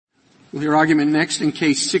We'll hear argument next in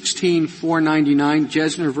Case 16-499,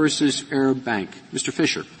 Jesner versus Arab Bank. Mr.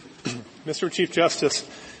 Fisher. Mr. Chief Justice,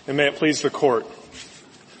 and may it please the Court.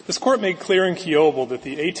 This Court made clear in Kiobel that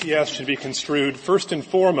the ATS should be construed first and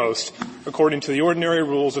foremost according to the ordinary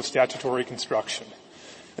rules of statutory construction.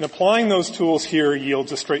 And applying those tools here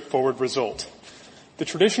yields a straightforward result. The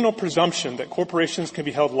traditional presumption that corporations can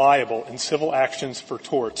be held liable in civil actions for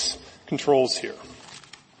torts controls here.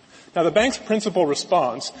 Now, the bank's principal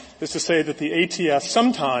response is to say that the ATS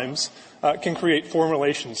sometimes can create foreign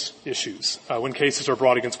relations issues when cases are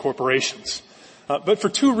brought against corporations. But for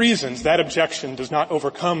two reasons, that objection does not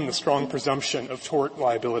overcome the strong presumption of tort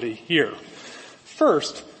liability here.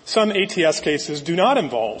 First, some ATS cases do not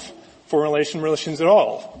involve foreign relations at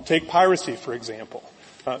all. Take piracy, for example.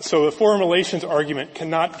 So the foreign relations argument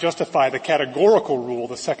cannot justify the categorical rule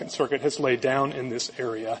the Second Circuit has laid down in this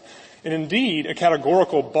area. And indeed, a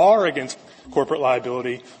categorical bar against corporate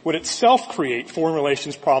liability would itself create foreign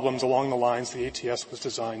relations problems along the lines the ATS was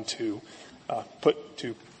designed to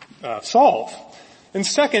solve. And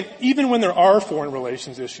second, even when there are foreign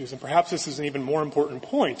relations issues, and perhaps this is an even more important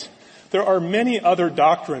point, there are many other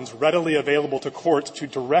doctrines readily available to courts to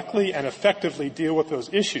directly and effectively deal with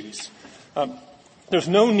those issues. There's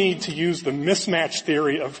no need to use the mismatch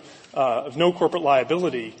theory of no corporate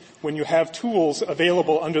liability when you have tools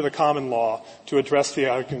available under the common law to address the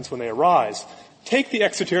arguments when they arise. Take the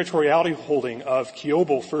extraterritoriality holding of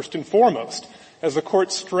Kiobel first and foremost. As the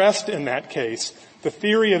Court stressed in that case, the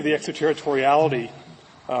theory of the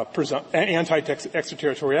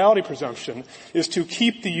anti-extraterritoriality presumption is to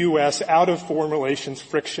keep the U.S. out of foreign relations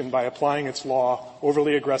friction by applying its law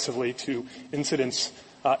overly aggressively to incidents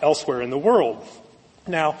elsewhere in the world.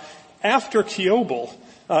 Now, after Kiobel,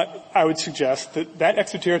 I would suggest that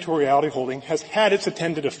extraterritoriality holding has had its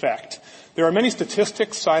intended effect. There are many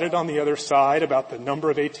statistics cited on the other side about the number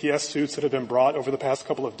of ATS suits that have been brought over the past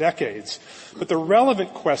couple of decades. But the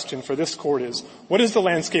relevant question for this Court is, what does the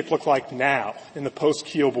landscape look like now in the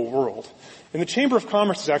post-Kiobel world? And the Chamber of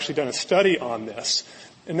Commerce has actually done a study on this.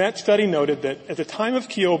 And that study noted that at the time of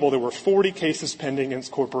Kiobel, there were 40 cases pending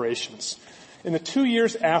against corporations. In the 2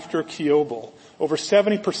 years after Kiobel, over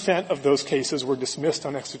 70% of those cases were dismissed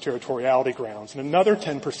on extraterritoriality grounds, and another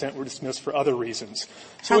 10% were dismissed for other reasons.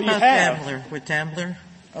 So How about Daimler? Would Daimler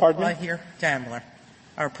apply here? Daimler,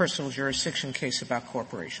 our personal jurisdiction case about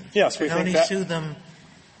corporations. Yes, we think that. Sue them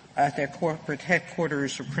at their corporate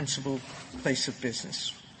headquarters or principal place of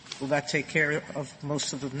business. Will that take care of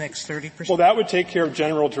most of the next 30%? Well, that would take care of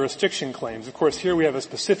general jurisdiction claims. Of course, here we have a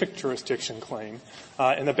specific jurisdiction claim,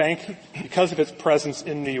 and the bank, because of its presence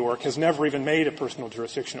in New York, has never even made a personal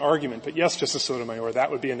jurisdiction argument. But yes, Justice Sotomayor,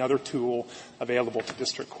 that would be another tool available to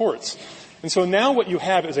district courts. And so now what you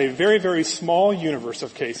have is a very, very small universe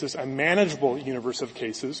of cases, a manageable universe of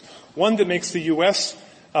cases, one that makes the U.S.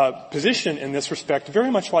 Position in this respect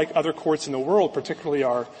very much like other courts in the world, particularly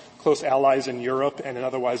our close allies in Europe and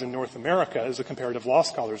otherwise in North America, as the comparative law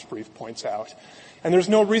scholars brief points out. And there's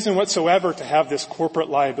no reason whatsoever to have this corporate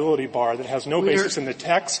liability bar that has no basis in the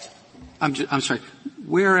text. I'm sorry.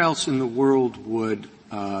 Where else in the world would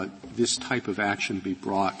this type of action be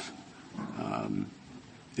brought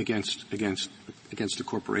against a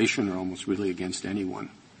corporation, or almost really against anyone?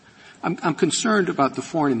 I'm concerned about the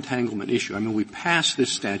foreign entanglement issue. I mean, we passed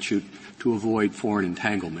this statute to avoid foreign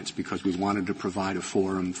entanglements because we wanted to provide a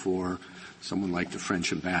forum for someone like the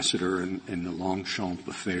French ambassador in the Longchamp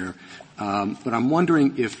affair. But I'm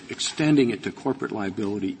wondering if extending it to corporate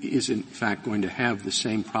liability is in fact going to have the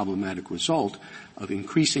same problematic result of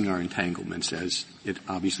increasing our entanglements as it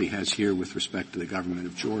obviously has here with respect to the government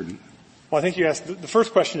of Jordan. Well, I think you asked, the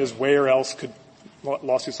first question is where else could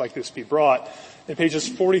lawsuits like this be brought? In pages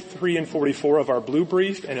 43 and 44 of our blue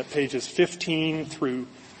brief, and at pages 15 through,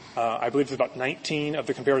 I believe it's about 19 of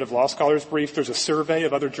the comparative law scholars brief, there's a survey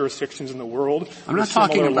of other jurisdictions in the world. I'm not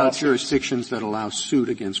talking about jurisdictions that allow suit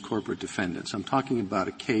against corporate defendants. I'm talking about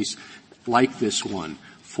a case like this one,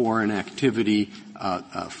 foreign activity,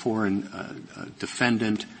 foreign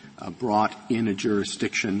defendant brought in a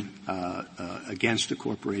jurisdiction against a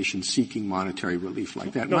corporation seeking monetary relief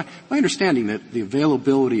like that. No. My understanding that the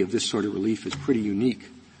availability of this sort of relief is pretty unique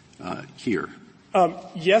here.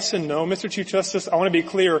 Yes and no, Mr. Chief Justice. I want to be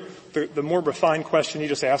clear. The more refined question you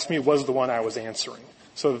just asked me was the one I was answering.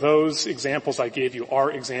 So those examples I gave you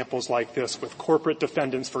are examples like this with corporate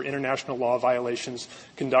defendants for international law violations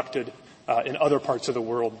conducted in other parts of the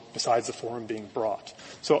world besides the forum being brought.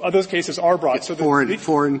 So those cases are brought. So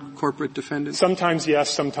foreign corporate defendants? Sometimes yes,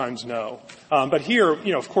 sometimes no. But here,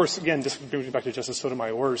 of course, again, just going back to Justice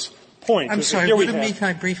Sotomayor's point. I'm sorry, what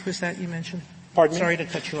meantime brief was that you mentioned? Pardon me? Sorry to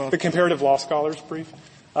cut you off. The comparative law scholars brief.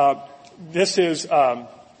 This is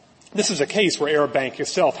a case where Arab Bank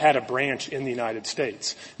itself had a branch in the United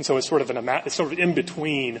States, and so it's sort of in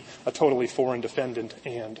between a totally foreign defendant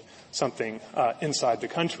and something inside the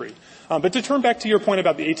country. But to turn back to your point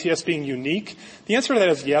about the ATS being unique, the answer to that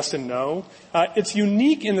is yes and no. It's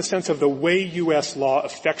unique in the sense of the way U.S. law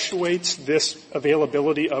effectuates this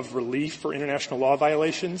availability of relief for international law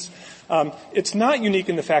violations. It's not unique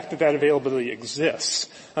in the fact that that availability exists.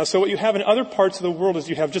 So what you have in other parts of the world is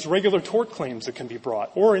you have just regular tort claims that can be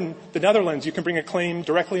brought. Or in the Netherlands, you can bring a claim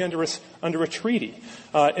directly under a treaty.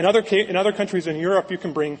 In other countries in Europe, you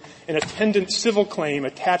can bring an attendant civil claim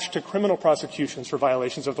attached to criminal prosecutions for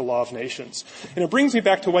violations of the law of nations. And it brings me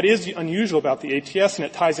back to what is unusual about the ATS, and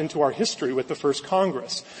it ties into our history with the first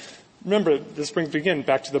Congress. Remember, this brings me again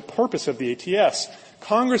back to the purpose of the ATS.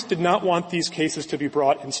 Congress did not want these cases to be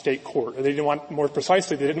brought in state court. Or they didn't want, more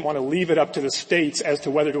precisely, they didn't want to leave it up to the states as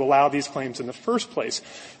to whether to allow these claims in the first place.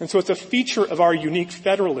 And so it's a feature of our unique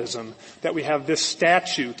federalism that we have this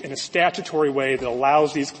statute in a statutory way that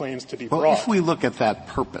allows these claims to be brought. Well, if we look at that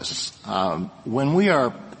purpose, when we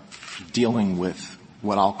are dealing with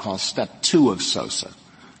what I'll call step 2 of SOSA,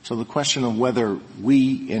 so the question of whether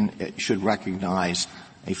we should recognize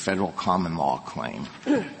a federal common law claim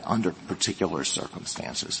under particular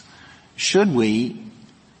circumstances. Should we,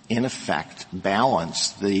 in effect,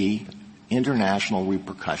 balance the international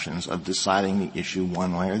repercussions of deciding the issue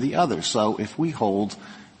one way or the other? So if we hold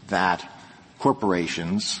that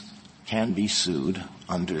corporations can be sued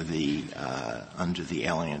under the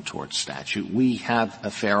Alien Tort Statute, we have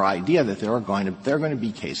a fair idea that there are going to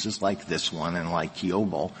be cases like this one and like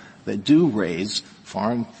Kiobel that do raise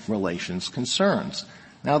foreign relations concerns.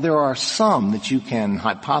 Now, there are some that you can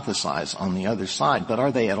hypothesize on the other side, but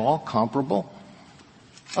are they at all comparable?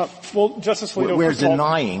 Well, Justice Alito, we're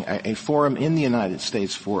denying a forum in the United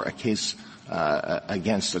States for a case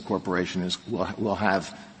against a corporation will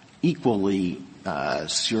have equally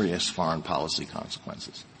serious foreign policy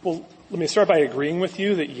consequences. Well, let me start by agreeing with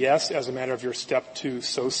you that yes, as a matter of your step 2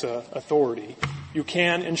 SOSA authority, you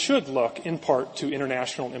can and should look in part to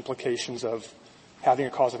international implications of having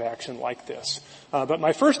a cause of action like this. But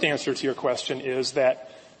my first answer to your question is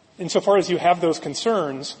that insofar as you have those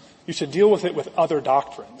concerns, you should deal with it with other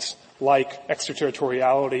doctrines, like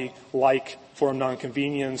extraterritoriality, like forum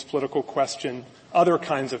nonconvenience, political question, other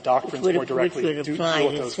kinds of doctrines more directly which would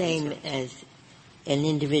apply the same as an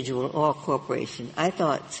individual or corporation. I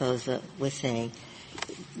thought SOSA was saying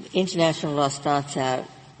international law starts out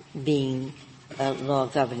being a law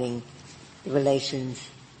governing the relations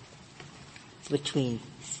between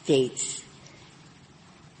states,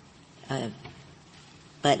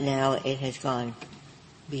 but now it has gone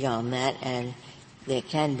beyond that, and there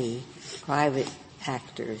can be private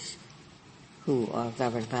actors who are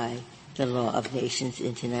governed by the law of nations,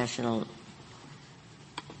 international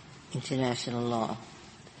law.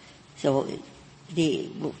 So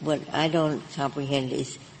what I don't comprehend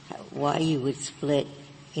is why you would split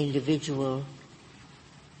individual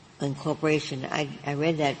and corporation. I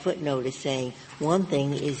read that footnote as saying one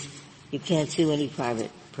thing is you can't sue any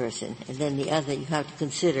private person, and then the other you have to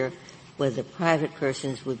consider whether private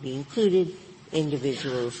persons would be included,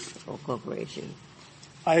 individuals or corporations.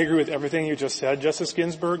 I agree with everything you just said, Justice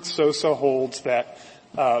Ginsburg. SOSA holds that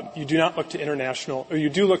you do not look to international, or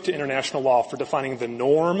you do look to international law for defining the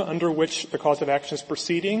norm under which the cause of action is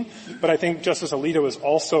proceeding. But I think Justice Alito is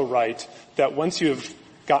also right that once you've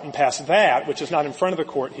gotten past that, which is not in front of the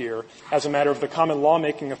court here, as a matter of the common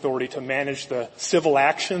lawmaking authority to manage the civil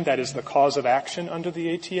action that is the cause of action under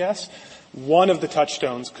the ATS, one of the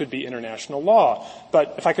touchstones could be international law.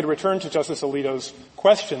 But if I could return to Justice Alito's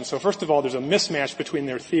question, so first of all, there's a mismatch between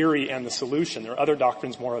their theory and the solution. There are other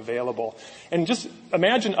doctrines more available. And just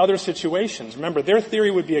imagine other situations. Remember, their theory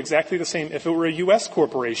would be exactly the same if it were a U.S.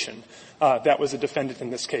 corporation that was a defendant in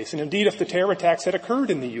this case. And indeed, if the terror attacks had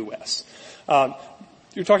occurred in the U.S.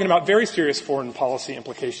 You're talking about very serious foreign policy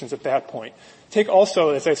implications at that point. Take also,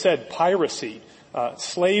 as I said, piracy,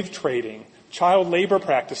 slave trading, child labor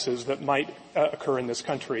practices that might occur in this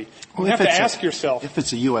country. You have to ask yourself. If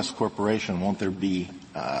it's a U.S. corporation, won't there be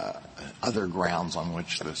other grounds on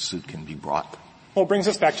which the suit can be brought? Well, it brings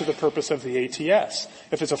us back to the purpose of the ATS.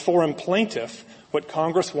 If it's a foreign plaintiff, what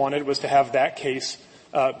Congress wanted was to have that case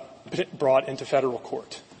brought into federal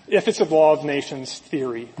court. If it's a law of nations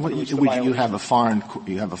theory. Well, you have a foreign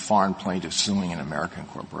plaintiff suing an American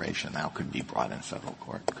corporation. Now could be brought in federal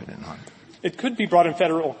court, could it not? It could be brought in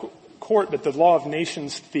federal court, but the law of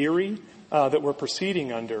nations theory that we're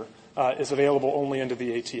proceeding under is available only under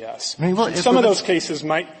the ATS. I mean, some of those cases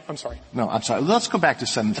might — I'm sorry. No, I'm sorry. Let's go back to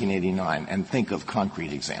 1789 and think of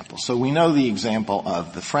concrete examples. So we know the example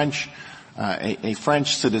of the French a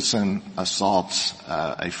French citizen assaults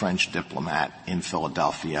a French diplomat in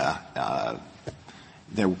Philadelphia.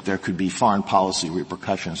 There could be foreign policy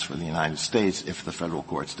repercussions for the United States if the federal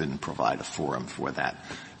courts didn't provide a forum for that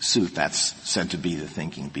suit. That's said to be the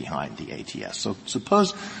thinking behind the ATS. So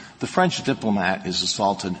suppose the French diplomat is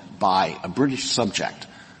assaulted by a British subject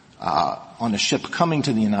on a ship coming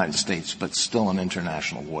to the United States, but still in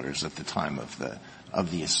international waters at the time of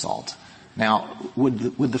the assault. Now, would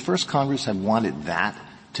the first Congress have wanted that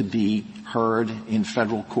to be heard in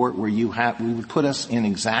federal court, where we would put us in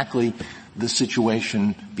exactly the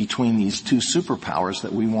situation between these two superpowers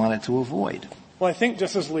that we wanted to avoid? Well, I think,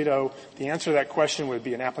 Justice Alito, the answer to that question would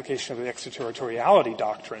be an application of the extraterritoriality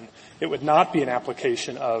doctrine. It would not be an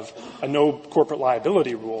application of a no corporate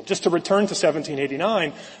liability rule. Just to return to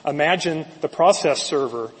 1789, imagine the process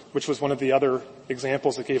server, which was one of the other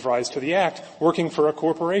examples that gave rise to the Act, working for a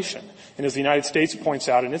corporation. And as the United States points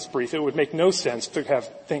out in its brief, it would make no sense to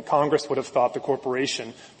think Congress would have thought the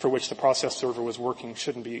corporation for which the process server was working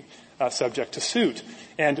shouldn't be subject to suit.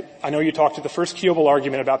 And I know you talked to the first Kiobel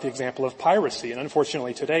argument about the example of piracy, and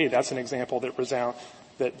unfortunately today that's an example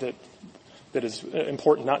that is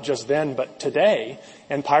important not just then but today,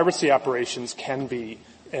 and piracy operations can be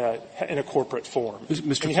in a corporate form.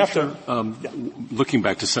 Mr. Fisher, looking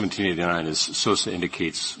back to 1789, as Sosa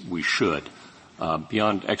indicates we should,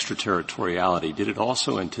 beyond extraterritoriality, did it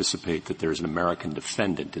also anticipate that there's an American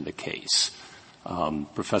defendant in the case?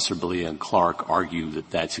 Professor Belia and Clark argue that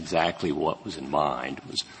that's exactly what was in mind,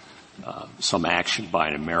 was some action by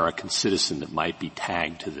an American citizen that might be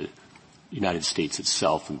tagged to the United States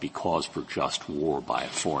itself and be cause for just war by a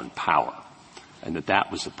foreign power, and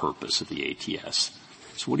that was the purpose of the ATS.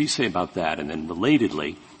 So what do you say about that? And then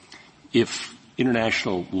relatedly, if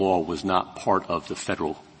international law was not part of the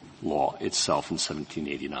federal law itself in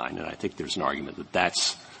 1789, and I think there's an argument that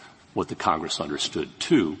that's what the Congress understood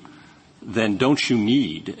too, then don't you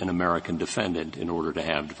need an American defendant in order to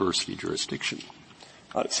have diversity jurisdiction?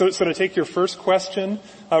 So to take your first question,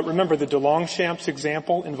 remember the de Longchamps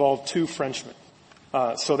example involved two Frenchmen.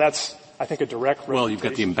 So that's, I think, a direct representation. Well, you've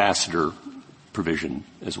got the ambassador provision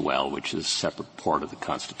as well, which is a separate part of the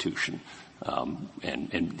Constitution.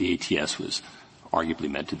 And the ATS was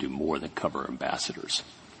arguably meant to do more than cover ambassadors.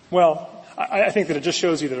 Well, I think that it just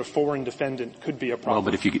shows you that a foreign defendant could be a problem.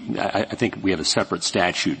 Well, but I think we have a separate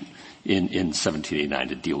statute in 1789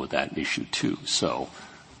 to deal with that issue too. So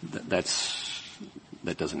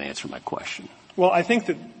that doesn't answer my question. Well, I think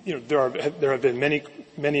that, there have been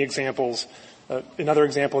many examples. Another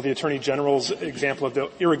example, the Attorney General's example of the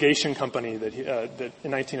irrigation company that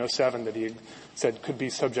in 1907 that he said could be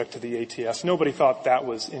subject to the ATS. Nobody thought that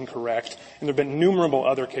was incorrect. And there have been innumerable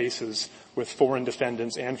other cases with foreign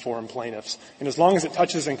defendants and foreign plaintiffs. And as long as it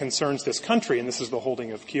touches and concerns this country, and this is the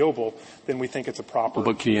holding of Kiobel, then we think it's a proper.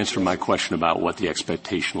 Well, but can you answer my question about what the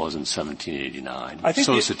expectation was in 1789? I think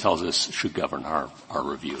SOSA tells us should govern our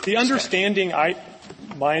review. The understanding,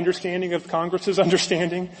 my understanding of Congress's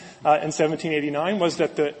understanding in 1789 was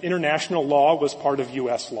that the international law was part of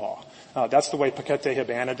U.S. law. That's the way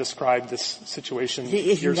Paquete-Habana described this situation years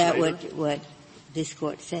later. Isn't that what this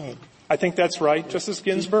Court said? I think that's right, Justice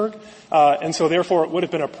Ginsburg. And so therefore it would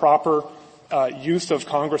have been a proper use of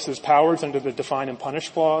Congress's powers under the Define and Punish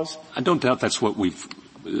Clause. I don't doubt that's what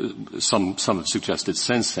some have suggested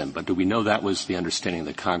since then, but do we know that was the understanding of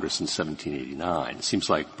the Congress in 1789? It seems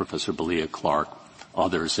like Professor Belia, Clark,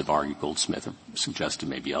 others have argued, Goldsmith have suggested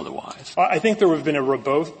maybe otherwise. I think there would have been a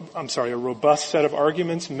robust set of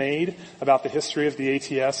arguments made about the history of the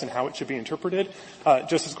ATS and how it should be interpreted.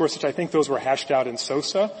 Justice Gorsuch, I think those were hashed out in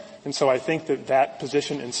SOSA, and so I think that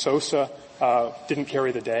position in SOSA didn't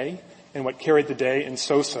carry the day. And what carried the day in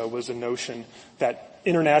SOSA was the notion that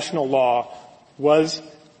international law was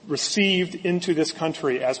received into this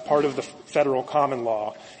country as part of the federal common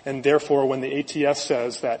law, and therefore when the ATS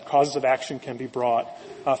says that causes of action can be brought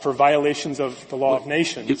for violations of the law of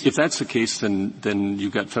nations. If that's the case, then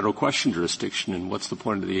you've got federal question jurisdiction, and what's the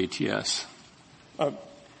point of the ATS?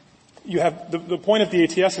 You have the point of the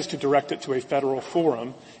ATS is to direct it to a federal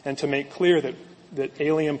forum and to make clear that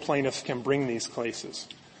alien plaintiffs can bring these cases.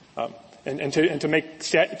 And to make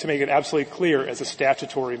it absolutely clear as a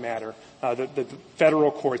statutory matter that the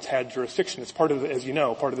federal courts had jurisdiction. It's part of as you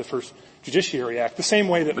know, part of the first Judiciary Act. The same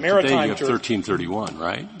way that maritime today you have 1331,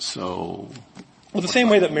 right? So, well, the same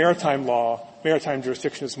way that maritime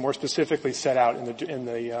jurisdiction is more specifically set out in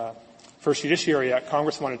the First Judiciary Act,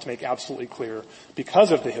 Congress wanted to make absolutely clear,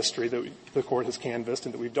 because of the history that the Court has canvassed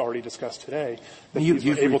and that we've already discussed today, that these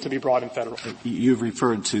were able to be brought in federal. You've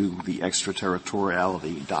referred to the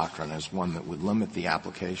extraterritoriality doctrine as one that would limit the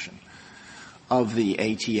application of the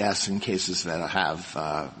ATS in cases that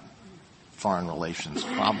have foreign relations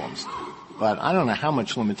problems. But I don't know how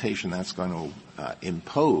much limitation that's going to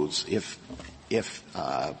impose if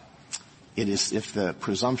the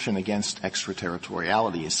presumption against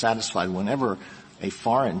extraterritoriality is satisfied whenever a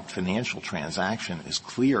foreign financial transaction is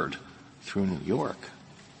cleared through New York.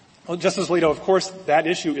 Well, Justice Alito, of course, that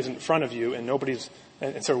issue is in front of you, and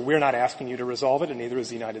and so we're not asking you to resolve it, and neither is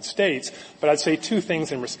the United States. But I'd say two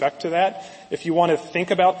things in respect to that. If you want to think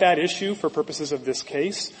about that issue for purposes of this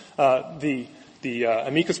case, the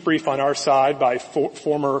amicus brief on our side by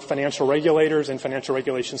former financial regulators and financial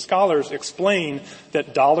regulation scholars explain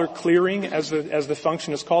that dollar clearing, as the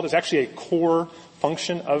function is called, is actually a core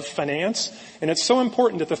function of finance. And it's so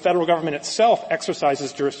important that the federal government itself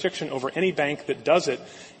exercises jurisdiction over any bank that does it,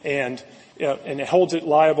 and it holds it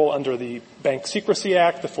liable under the Bank Secrecy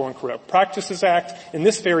Act, the Foreign Corrupt Practices Act. In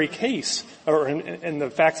this very case, or in the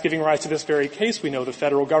facts giving rise to this very case, we know the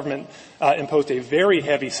federal government imposed a very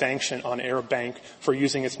heavy sanction on Arab Bank for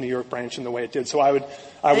using its New York branch in the way it did. So I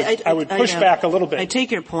would push back a little bit. I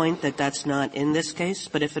take your point that that's not in this case,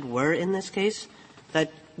 but if it were in this case,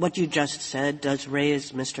 that what you just said does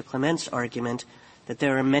raise Mr. Clement's argument that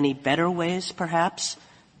there are many better ways, perhaps,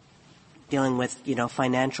 dealing with,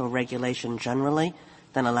 financial regulation generally,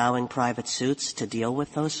 than allowing private suits to deal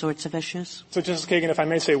with those sorts of issues? So, Justice Kagan, if I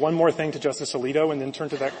may say one more thing to Justice Alito and then turn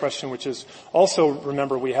to that question, which is also,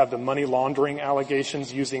 remember, we have the money laundering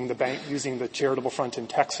allegations using the charitable front in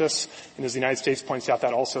Texas. And as the United States points out,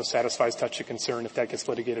 that also satisfies touchy concern if that gets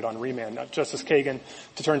litigated on remand. Now, Justice Kagan,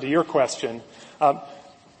 to turn to your question,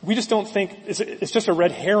 we just don't think it's just a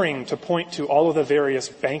red herring to point to all of the various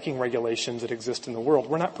banking regulations that exist in the world.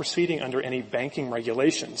 We're not proceeding under any banking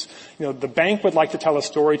regulations. The bank would like to tell a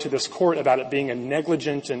story to this court about it being a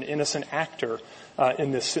negligent and innocent actor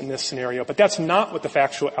in this scenario, but that's not what the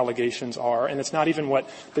factual allegations are, and it's not even what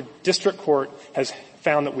the district court has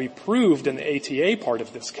found that we proved in the ATA part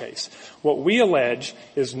of this case. What we allege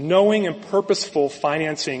is knowing and purposeful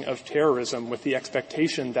financing of terrorism with the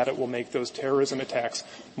expectation that it will make those terrorism attacks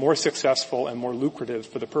more successful and more lucrative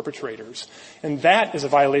for the perpetrators. And that is a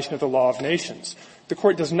violation of the law of nations. The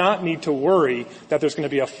court does not need to worry that there's going to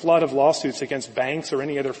be a flood of lawsuits against banks or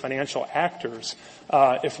any other financial actors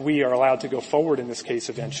if we are allowed to go forward in this case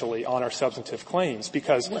eventually on our substantive claims,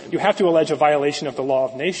 because you have to allege a violation of the law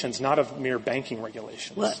of nations, not of mere banking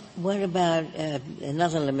regulations. What about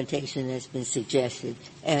another limitation that's been suggested,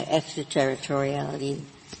 extraterritoriality?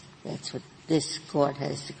 That's what this court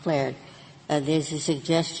has declared. There's a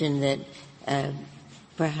suggestion that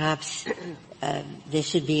perhaps there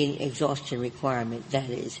should be an exhaustion requirement. That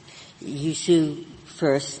is, you sue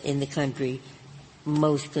first in the country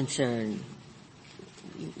most concerned.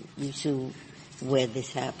 You sue where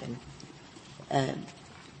this happened. And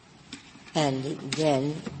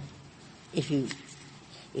then if you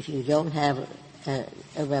don't have a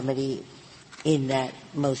remedy in that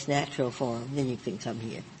most natural form, then you can come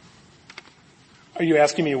here. Are you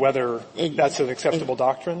asking me whether that's an acceptable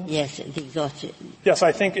doctrine? Yes, exhaustion. Yes,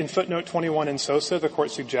 I think in footnote 21 in SOSA, the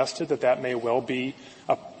court suggested that may well be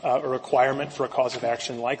a requirement for a cause of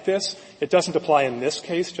action like this. It doesn't apply in this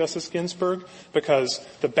case, Justice Ginsburg, because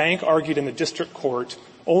the bank argued in the district court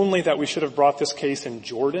only that we should have brought this case in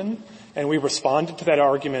Jordan, and we responded to that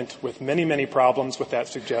argument with many, many problems with that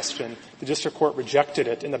suggestion. The district court rejected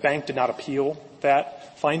it, and the bank did not appeal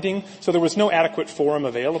that finding. So there was no adequate forum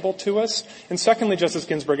available to us. And secondly, Justice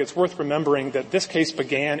Ginsburg, it's worth remembering that this case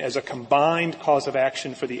began as a combined cause of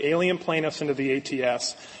action for the alien plaintiffs under the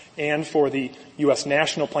ATS and for the U.S.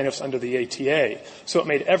 national plaintiffs under the ATA. So it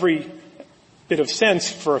made every bit of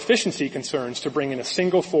sense for efficiency concerns to bring in a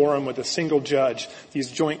single forum with a single judge these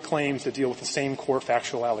joint claims that deal with the same core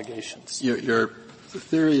factual allegations. The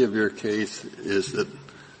theory of your case is that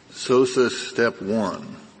SOSA step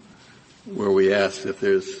 1, where we ask if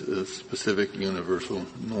there's a specific universal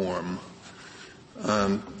norm,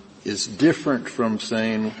 is different from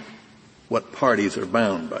saying what parties are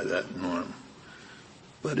bound by that norm.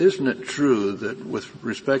 But isn't it true that with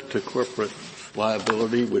respect to corporate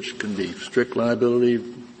liability, which can be strict liability,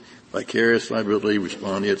 vicarious liability,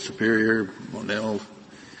 respondeat superior, Monell,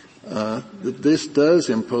 that this does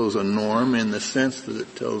impose a norm in the sense that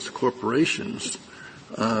it tells corporations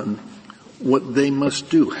what they must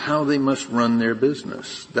do, how they must run their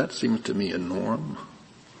business? That seems to me a norm.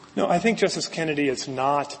 No, I think, Justice Kennedy, it's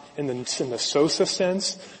not in the SOSA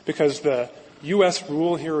sense, because the U.S.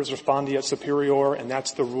 rule here is respondeat superior, and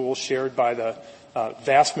that's the rule shared by the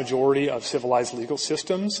vast majority of civilized legal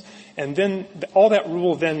systems. And then all that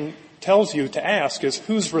rule then tells you to ask is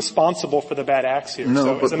who's responsible for the bad acts here. No,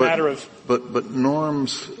 so it's a matter of but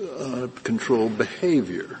norms control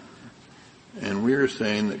behavior, and we're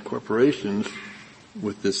saying that corporations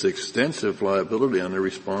with this extensive liability on the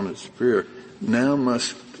respondent superior now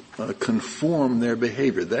must conform their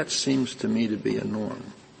behavior. That seems to me to be a norm.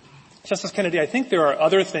 Justice Kennedy, I think there are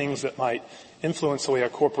other things that might influence the way a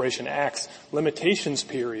corporation acts, limitations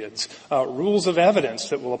periods, rules of evidence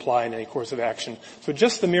that will apply in any course of action. So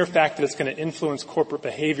just the mere fact that it's going to influence corporate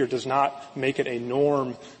behavior does not make it a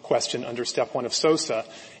norm question under Step 1 of SOSA.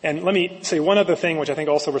 And let me say one other thing, which I think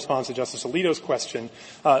also responds to Justice Alito's question.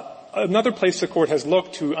 Another place the Court has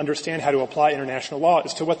looked to understand how to apply international law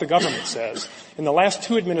is to what the government says. In the last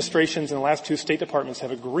two administrations and the last two State Departments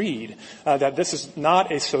have agreed that this is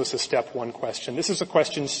not a SOSA Step 1 question. This is a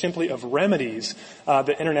question simply of remedies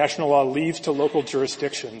that international law leaves to local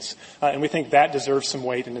jurisdictions. And we think that deserves some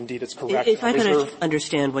weight, and indeed it's correct. If I can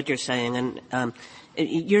understand what you're saying, and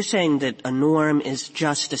you're saying that a norm is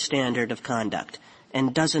just a standard of conduct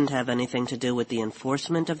and doesn't have anything to do with the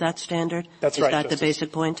enforcement of that standard? That's right, Is that Justice. the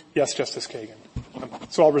basic point? Yes, Justice Kagan.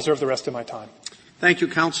 So I'll reserve the rest of my time. Thank you,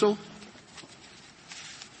 counsel.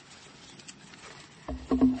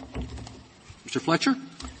 Mr. Fletcher?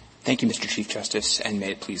 Thank you, Mr. Chief Justice, and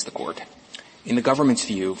may it please the Court. In the government's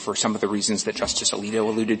view, for some of the reasons that Justice Alito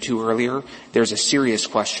alluded to earlier, there's a serious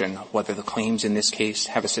question whether the claims in this case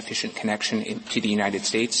have a sufficient connection to the United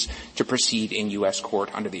States to proceed in U.S. court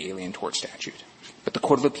under the Alien Tort Statute. But the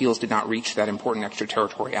Court of Appeals did not reach that important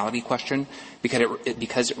extraterritoriality question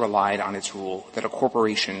because it relied on its rule that a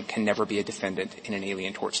corporation can never be a defendant in an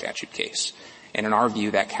Alien Tort Statute case. And in our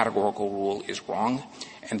view, that categorical rule is wrong,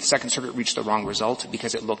 and the Second Circuit reached the wrong result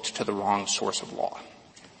because it looked to the wrong source of law.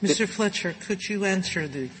 Mr. Fletcher, could you answer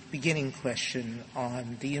the beginning question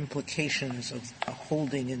on the implications of a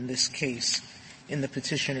holding in this case in the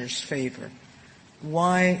petitioner's favor?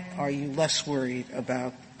 Why are you less worried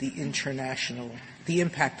about the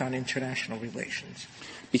impact on international relations?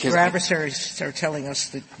 Because your adversaries are telling us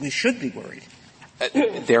that we should be worried.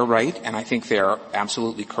 They're right, and I think they're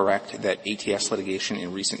absolutely correct that ATS litigation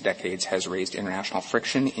in recent decades has raised international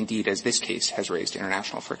friction, indeed, as this case has raised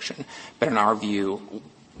international friction. But in our view,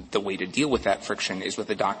 the way to deal with that friction is with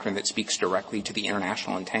a doctrine that speaks directly to the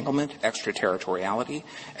international entanglement, extraterritoriality,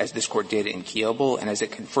 as this Court did in Kiobel, and as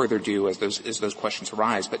it can further do as those questions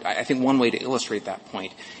arise. But I think one way to illustrate that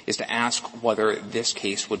point is to ask whether this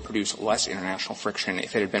case would produce less international friction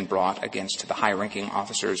if it had been brought against the high-ranking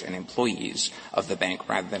officers and employees of the bank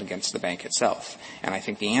rather than against the bank itself. And I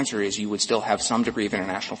think the answer is you would still have some degree of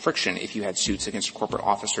international friction if you had suits against corporate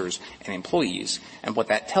officers and employees. And what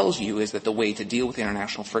that tells you is that the way to deal with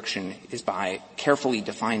international friction is by carefully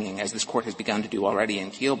defining, as this Court has begun to do already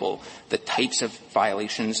in Kiobel, the types of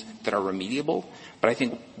violations that are remediable. But I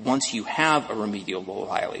think once you have a remediable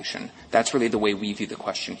violation, that's really the way we view the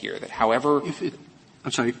question here, that however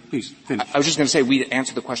I'm sorry, please finish. I was just going to say we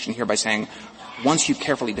answer the question here by saying once you've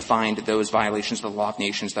carefully defined those violations of the law of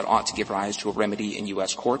nations that ought to give rise to a remedy in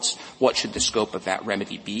U.S. courts, what should the scope of that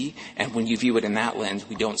remedy be? And when you view it in that lens,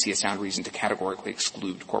 we don't see a sound reason to categorically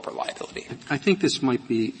exclude corporate liability. I think this might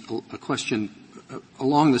be a question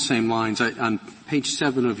along the same lines. On page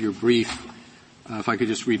 7 of your brief, if I could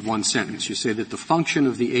just read one sentence, you say that the function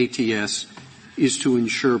of the ATS is to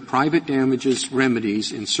ensure private damages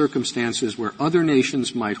remedies in circumstances where other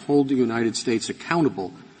nations might hold the United States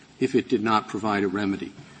accountable if it did not provide a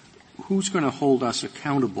remedy. Who's going to hold us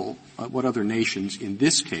accountable, what other nations in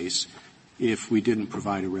this case, if we didn't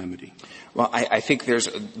provide a remedy? Well, I think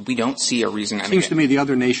we don't see a reason. It seems to me the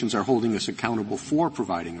other nations are holding us accountable for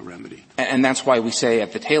providing a remedy. And that's why we say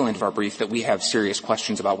at the tail end of our brief that we have serious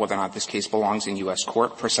questions about whether or not this case belongs in U.S.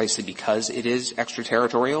 court, precisely because it is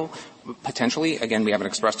extraterritorial, potentially. Again, we haven't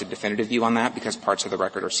expressed a definitive view on that because parts of the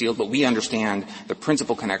record are sealed, but we understand the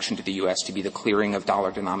principal connection to the U.S. to be the clearing of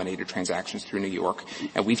dollar-denominated transactions through New York,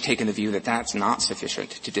 and we've taken the view that that's not sufficient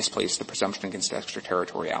to displace the presumption against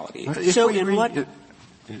extraterritoriality.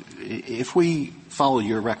 If we follow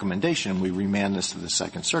your recommendation, we remand this to the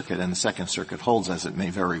Second Circuit, and the Second Circuit holds, as it may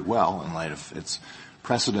very well, in light of its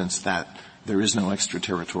precedents, that there is no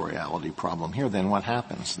extraterritoriality problem here, then what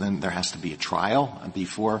happens? Then there has to be a trial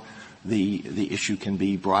before the issue can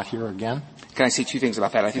be brought here again? Can I say two things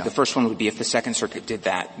about that? I think the first one would be if the Second Circuit did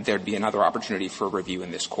that, there'd be another opportunity for review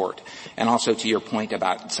in this court. And also to your point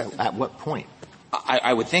about... So at what point?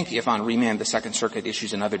 I would think if on remand the Second Circuit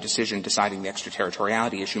issues another decision deciding the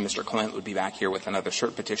extraterritoriality issue, Mr. Clement would be back here with another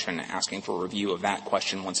cert petition asking for a review of that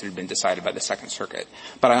question once it had been decided by the Second Circuit.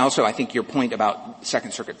 But I think your point about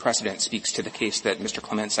Second Circuit precedent speaks to the case that Mr.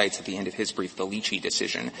 Clement cites at the end of his brief, the Leachy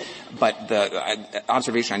decision. But the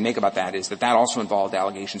observation I make about that is that also involved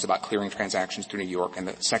allegations about clearing transactions through New York, and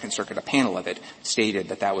the Second Circuit, a panel of it, stated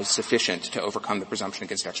that that was sufficient to overcome the presumption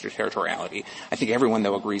against extraterritoriality. I think everyone,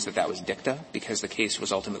 though, agrees that that was dicta because the case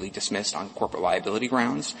was ultimately dismissed on corporate liability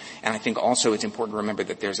grounds. And I think also it's important to remember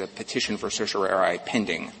that there's a petition for certiorari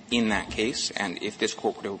pending in that case. And if this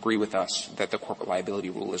Court were to agree with us that the corporate liability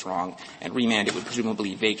rule is wrong and remand, it would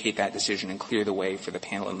presumably vacate that decision and clear the way for the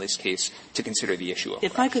panel in this case to consider the issue of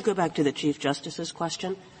If I could go back to the Chief Justice's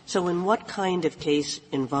question. So in what kind of case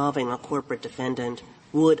involving a corporate defendant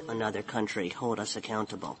would another country hold us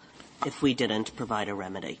accountable if we didn't provide a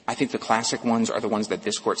remedy? I think the classic ones are the ones that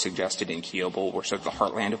this Court suggested in Kiobel, were sort of the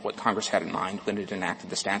heartland of what Congress had in mind when it enacted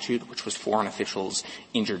the statute, which was foreign officials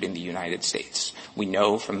injured in the United States. We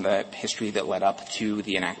know from the history that led up to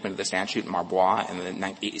the enactment of the statute, Marbois and the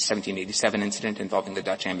 1787 incident involving the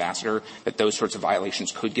Dutch ambassador, that those sorts of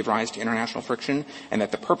violations could give rise to international friction, and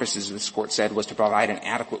that the purposes, as this Court said, was to provide an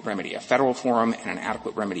adequate remedy, a federal forum and an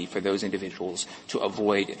adequate remedy for those individuals to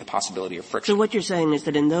avoid the possibility of friction. So what you're saying is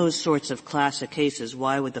that in those sorts of classic cases,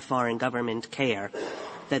 why would the foreign government care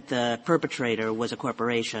that the perpetrator was a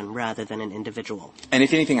corporation rather than an individual? And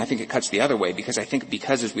if anything, I think it cuts the other way, because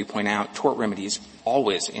as we point out, tort remedies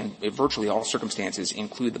always, in virtually all circumstances,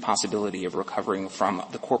 include the possibility of recovering from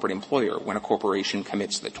the corporate employer when a corporation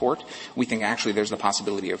commits the tort. We think actually there's the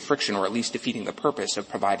possibility of friction, or at least defeating the purpose of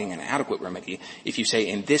providing an adequate remedy if you say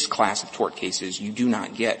in this class of tort cases you do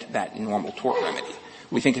not get that normal tort remedy.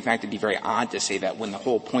 We think, in fact, it'd be very odd to say that when the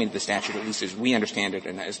whole point of the statute, at least as we understand it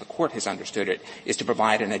and as the Court has understood it, is to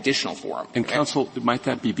provide an additional forum. And counsel, might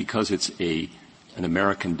that be because it's an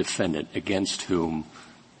American defendant against whom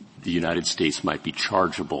the United States might be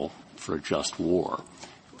chargeable for a just war?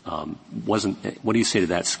 What do you say to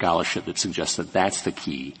that scholarship that suggests that that's the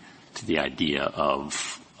key to the idea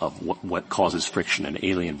of what causes friction, and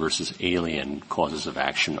alien versus alien causes of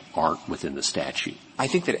action aren't within the statute? I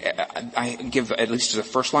think that I give, at least as a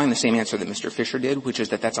first line, the same answer that Mr. Fisher did, which is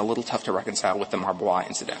that that's a little tough to reconcile with the Marbois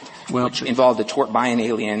incident, which involved a tort by an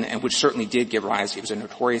alien and which certainly did give rise, it was a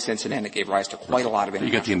notorious incident, it gave rise to quite a lot of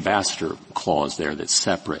international. You got the ambassador clause there that's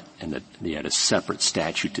separate, and that you had a separate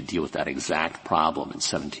statute to deal with that exact problem in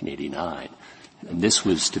 1789. And this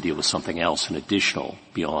was to deal with something else, an additional,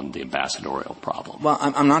 beyond the ambassadorial problem. Well,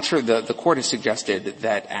 I'm not sure. The Court has suggested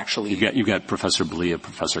that actually you've got Professor Belia,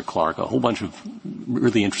 Professor Clark, a whole bunch of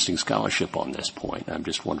really interesting scholarship on this point. I'm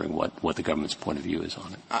just wondering what the government's point of view is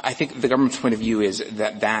on it. I think the government's point of view is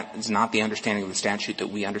that is not the understanding of the statute that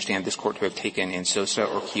we understand this Court to have taken in Sosa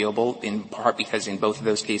or Kiobel, in part because in both of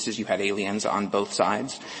those cases you had aliens on both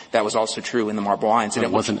sides. That was also true in the Marbois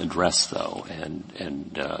incident. It wasn't addressed, though,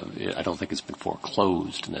 and I don't think it's been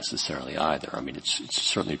foreclosed necessarily either. I mean, it's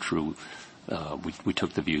certainly true. We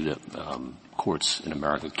took the view that courts in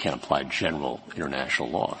America can't apply general international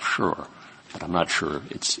law, sure, but I'm not sure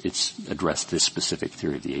it's addressed this specific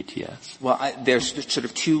theory of the ATS. Well, there's sort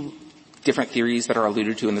of two different theories that are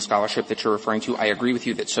alluded to in the scholarship that you're referring to. I agree with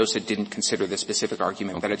you that Sosa didn't consider the specific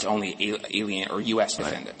argument that it's only alien or U.S.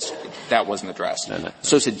 defendants. Right. That wasn't addressed.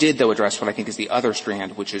 Sosa did, though, address what I think is the other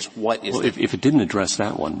strand, which is what is if it didn't address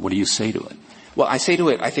that one, what do you say to it? Well, I say to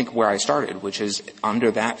it, I think, where I started, which is under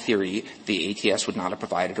that theory, the ATS would not have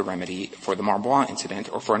provided a remedy for the Marbois incident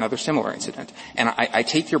or for another similar incident. And I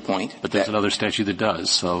take your point. But there's another statute that does,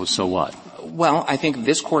 so what? Well, I think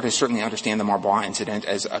this Court has certainly understand the Marbois incident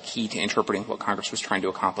as a key to interpreting what Congress was trying to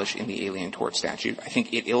accomplish in the Alien Tort Statute. I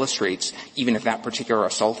think it illustrates, even if that particular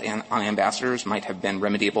assault on ambassadors might have been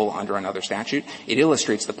remediable under another statute, it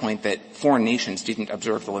illustrates the point that foreign nations didn't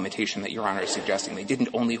observe the limitation that Your Honor is suggesting. They didn't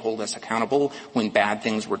only hold us accountable when bad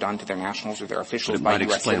things were done to their nationals or their officials by U.S.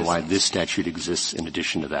 citizens. But it might explain why this statute exists in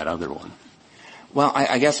addition to that other one. Well,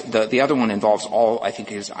 I guess the other one involves all, I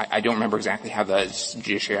think, is I don't remember exactly how the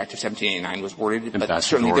Judiciary Act of 1789 was worded, but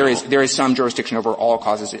certainly there is some jurisdiction over all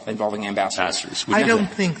causes involving ambassadors. I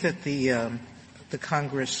don't think that the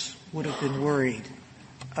Congress would have been worried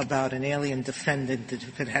about an alien defendant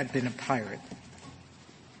if it had been a pirate.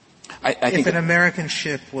 If an American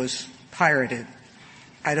ship was pirated,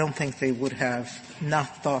 I don't think they would have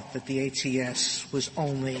not thought that the ATS was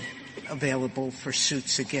only available for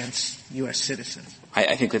suits against U.S. citizens.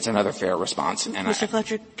 I think that's another fair response. And Mr.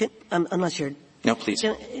 Fletcher, unless you're no, please.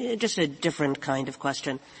 Just a different kind of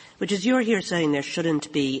question, which is you're here saying there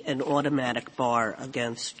shouldn't be an automatic bar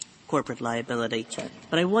against corporate liability.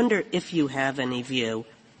 But I wonder if you have any view,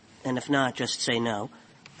 and if not, just say no,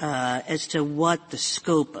 as to what the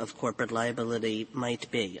scope of corporate liability might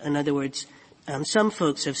be. In other words, some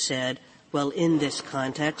folks have said, well, in this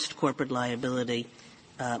context, corporate liability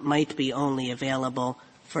might be only available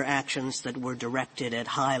for actions that were directed at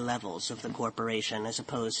high levels of the corporation as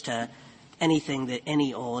opposed to anything that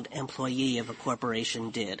any old employee of a corporation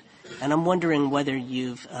did. And I'm wondering whether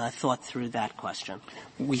you've thought through that question.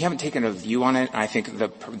 We haven't taken a view on it. I think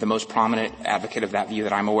the most prominent advocate of that view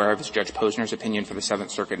that I'm aware of is Judge Posner's opinion for the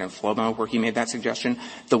Seventh Circuit in Flomo, where he made that suggestion.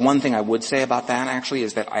 The one thing I would say about that, actually,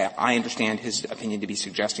 is that I understand his opinion to be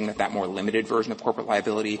suggesting that more limited version of corporate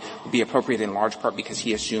liability would be appropriate in large part because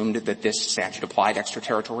he assumed that this statute applied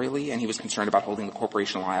extraterritorially, and he was concerned about holding the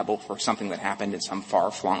corporation liable for something that happened in some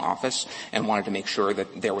far-flung office and wanted to make sure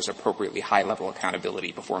that there was appropriately high-level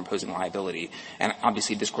accountability before imposing liability. And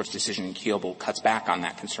obviously this Court's decision in Kiobel cuts back on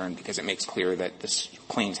that concern because it makes clear that this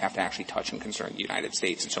claims have to actually touch and concern the United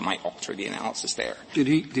States, and so might alter the analysis there. Did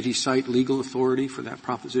he cite legal authority for that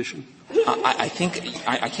proposition? I think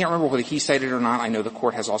I can't remember whether he cited it or not. I know the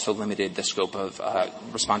Court has also limited the scope of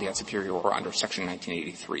respondeat superior under Section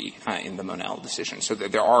 1983 in the Monell decision. So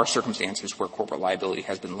there are circumstances where corporate liability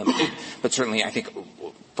has been limited, but certainly I think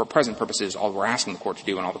for present purposes, all we're asking the Court to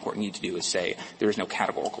do and all the Court needs to do is say there is no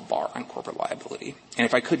categorical bar on corporate liability. And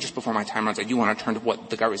if I could, just before my time runs, I do want to turn to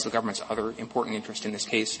what is the government's other important interest in this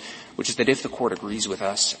case, which is that if the Court agrees with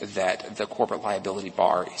us that the corporate liability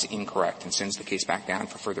bar is incorrect and sends the case back down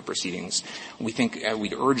for further proceedings, we think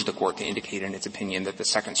we'd urge the Court to indicate in its opinion that the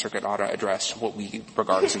Second Circuit ought to address what we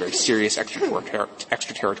regard as a very serious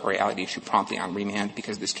extraterritoriality issue promptly on remand,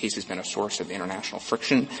 because this case has been a source of international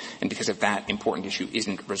friction, and because if that important issue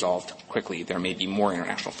isn't resolved quickly, there may be more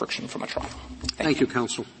international friction from a trial. Thank you,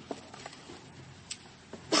 counsel.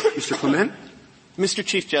 Mr. Clement? Mr.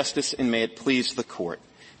 Chief Justice, and may it please the Court,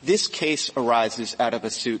 this case arises out of a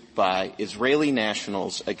suit by Israeli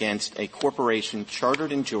nationals against a corporation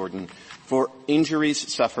chartered in Jordan for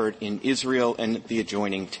injuries suffered in Israel and the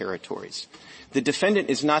adjoining territories. The defendant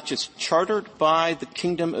is not just chartered by the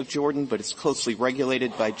Kingdom of Jordan, but is closely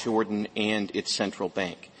regulated by Jordan and its central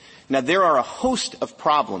bank. Now, there are a host of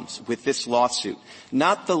problems with this lawsuit,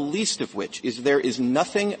 not the least of which is there is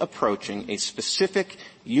nothing approaching a specific,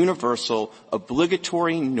 universal,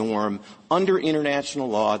 obligatory norm under international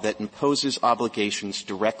law that imposes obligations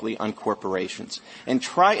directly on corporations. And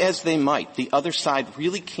try as they might, the other side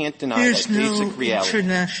really can't deny that basic reality. There's no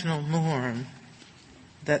international norm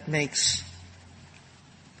that makes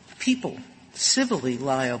people civilly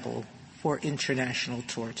liable for international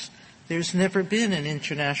torts. There's never been an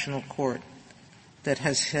international court that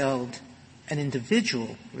has held an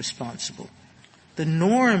individual responsible. The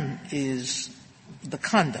norm is the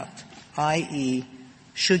conduct, i.e.,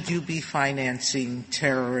 should you be financing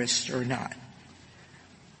terrorists or not?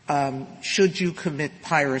 Should you commit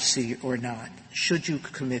piracy or not? Should you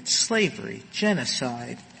commit slavery,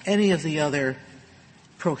 genocide, any of the other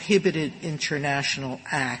prohibited international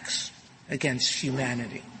acts against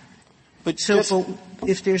humanity? But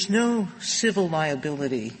if there's no civil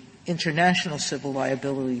liability, international civil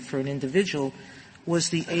liability for an individual, was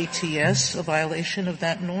the ATS a violation of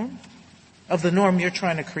that norm? Of the norm you're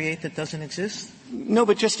trying to create that doesn't exist? No,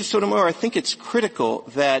 but Justice Sotomayor, I think it's critical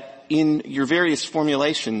that in your various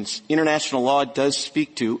formulations, international law does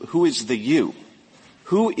speak to who is the you.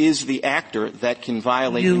 Who is the actor that can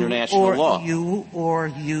violate international law?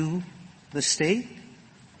 You, the state?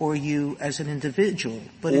 Or you as an individual.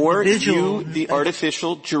 But or you, the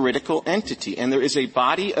artificial juridical entity. And there is a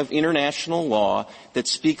body of international law that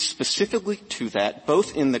speaks specifically to that,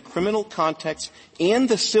 both in the criminal context and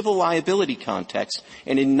the civil liability context.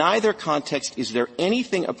 And in neither context is there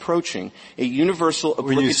anything approaching a universal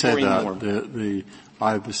obligatory norm. When you said that,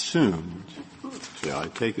 I've assumed, I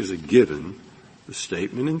take as a given, the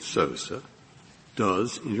statement in Sosa,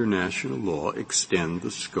 does international law extend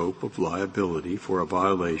the scope of liability for a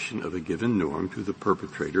violation of a given norm to the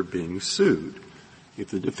perpetrator being sued if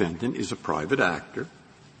the defendant is a private actor,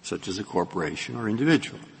 such as a corporation or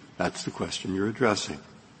individual? That's the question you're addressing.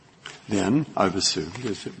 Then I've assumed,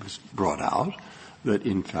 as it was brought out, that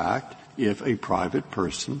in fact, if a private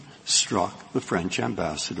person struck the French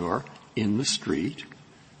ambassador in the street,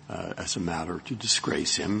 as a matter to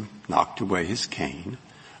disgrace him, knocked away his cane,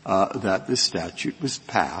 that this statute was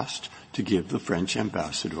passed to give the French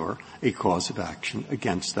ambassador a cause of action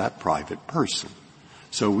against that private person.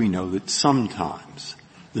 So we know that sometimes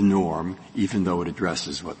the norm, even though it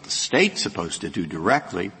addresses what the state's supposed to do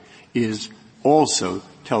directly, is also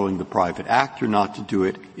telling the private actor not to do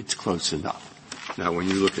it. It's close enough. Now, when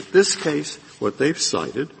you look at this case, what they've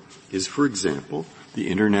cited is, for example, the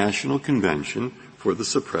International Convention for the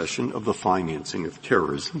Suppression of the Financing of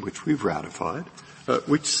Terrorism, which we've ratified,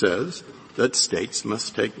 which says that states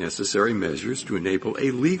must take necessary measures to enable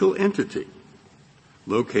a legal entity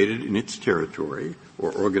located in its territory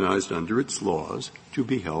or organized under its laws to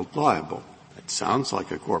be held liable. That sounds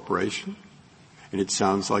like a corporation, and it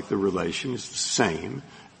sounds like the relation is the same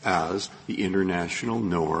as the international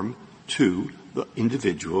norm to the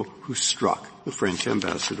individual who struck the French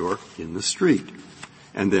ambassador in the street.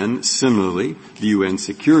 And then, similarly, the UN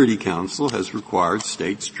Security Council has required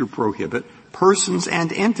states to prohibit persons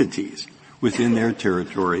and entities within their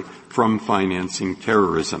territory from financing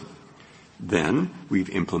terrorism. Then, we've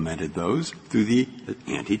implemented those through the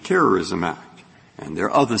Anti-Terrorism Act. And there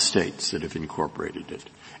are other states that have incorporated it.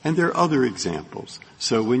 And there are other examples.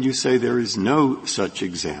 So when you say there is no such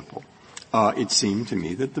example, it seemed to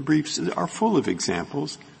me that the briefs are full of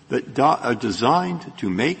examples that are designed to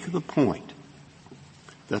make the point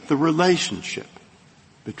that the relationship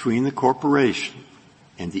between the corporation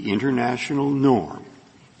and the international norm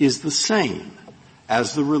is the same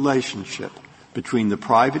as the relationship between the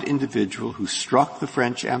private individual who struck the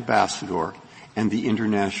French ambassador and the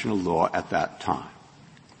international law at that time.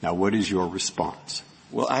 Now, what is your response?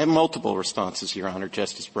 Well, I have multiple responses, Your Honor,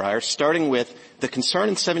 Justice Breyer, starting with the concern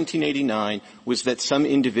in 1789 was that some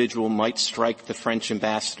individual might strike the French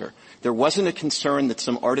ambassador. There wasn't a concern that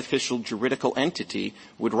some artificial juridical entity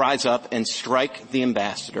would rise up and strike the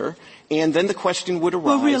ambassador, and then the question would arise.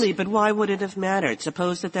 Well, really, but why would it have mattered?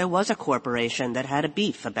 Suppose that there was a corporation that had a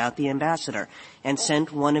beef about the ambassador and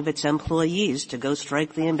sent one of its employees to go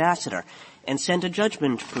strike the ambassador and sent a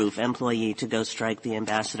judgment-proof employee to go strike the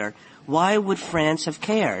ambassador. Why would France have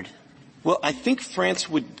cared? Well, I think France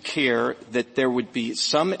would care that there would be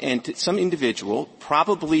some individual,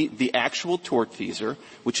 probably the actual tortfeasor,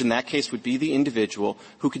 which in that case would be the individual,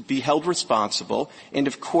 who could be held responsible. And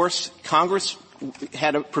of course, Congress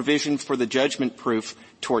had a provision for the judgment-proof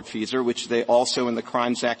tortfeasor, which they also in the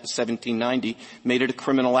Crimes Act of 1790 made it a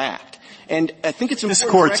criminal act. And I think it's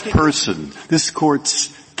important. This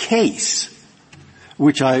court's case,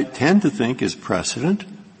 which I tend to think is precedent,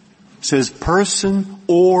 says person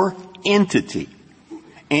or entity.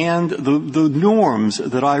 And the norms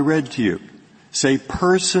that I read to you say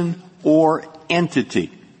person or entity.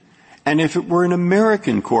 And if it were an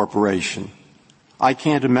American corporation, I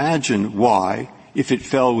can't imagine why, if it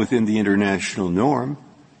fell within the international norm,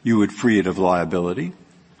 you would free it of liability.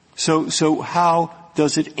 So how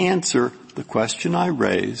does it answer the question I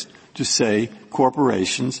raised to say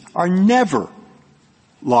corporations are never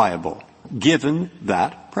liable, given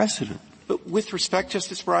that precedent? But with respect,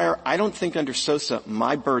 Justice Breyer, I don't think under Sosa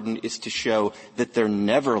my burden is to show that they're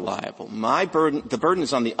never liable. The burden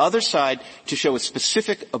is on the other side to show a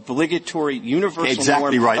specific, obligatory, universal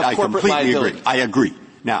exactly norm right. of corporate liability. Agree. I agree.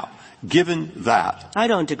 Now, given that, I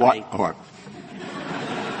don't agree. But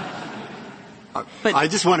I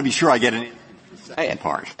just want to be sure I get an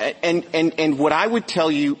part. And what I would tell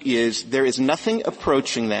you is there is nothing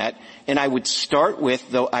approaching that. And I would start with,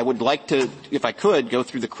 though I would like to, if I could, go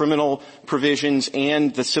through the criminal provisions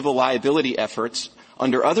and the civil liability efforts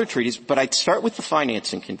under other treaties, but I'd start with the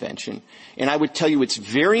Financing Convention. And I would tell you it's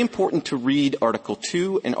very important to read Article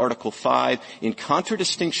 2 and Article 5 in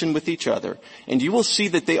contradistinction with each other. And you will see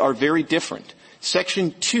that they are very different.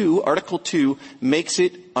 Section 2, Article 2, makes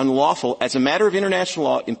it unlawful, as a matter of international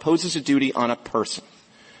law, imposes a duty on a person.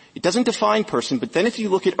 It doesn't define person, but then if you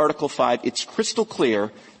look at Article 5, it's crystal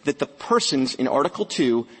clear that the persons in Article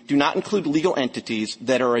 2 do not include legal entities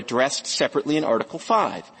that are addressed separately in Article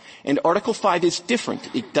 5. And Article 5 is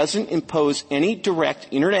different. It doesn't impose any direct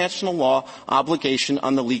international law obligation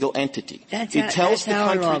on the legal entity. That's tells the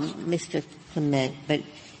our countries, law, Mr. Clement, but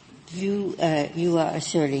you are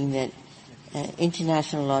asserting that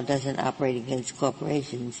international law doesn't operate against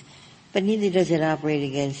corporations, but neither does it operate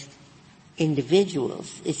against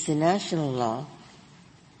individuals. It's the national law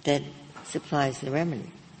that supplies the remedy.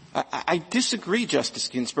 I disagree, Justice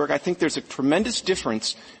Ginsburg. I think there's a tremendous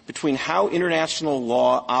difference between how international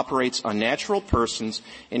law operates on natural persons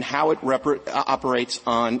and how it operates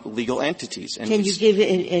on legal entities. And can you give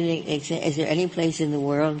is there any place in the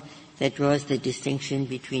world that draws the distinction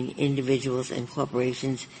between individuals and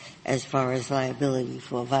corporations as far as liability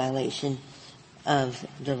for violation of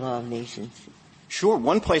the law of nations? Sure.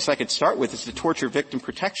 One place I could start with is the Torture Victim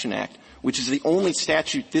Protection Act, which is the only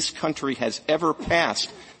statute this country has ever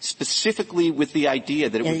passed specifically with the idea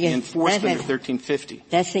that it would be enforced under 1350.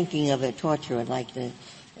 That's thinking of a torturer like the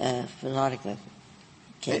Philotica.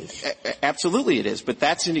 case. Absolutely it is, but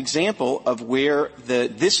that's an example of where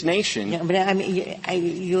this nation. Yeah, but I mean,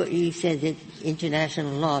 you said that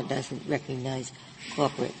international law doesn't recognize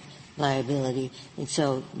corporate liability, and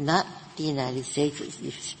so not the United States.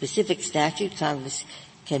 Specific statute, Congress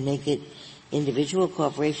can make it individual,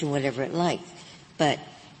 corporation, whatever it likes. But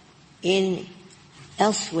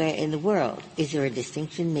elsewhere in the world, is there a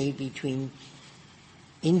distinction made between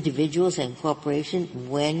individuals and corporation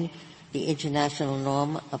when the international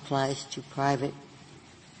norm applies to private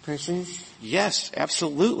persons? Yes,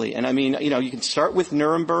 absolutely. And I mean, you can start with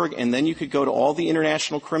Nuremberg, and then you could go to all the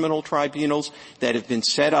international criminal tribunals that have been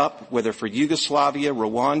set up, whether for Yugoslavia,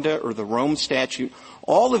 Rwanda, or the Rome Statute.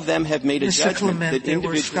 All of them have made a Mr. judgment Clement, that there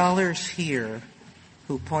were scholars here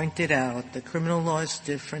who pointed out that criminal law is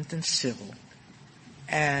different than civil,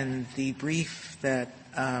 and the brief that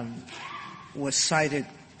was cited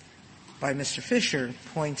by Mr. Fisher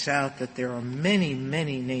points out that there are many,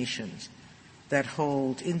 many nations that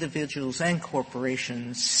hold individuals and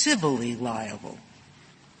corporations civilly liable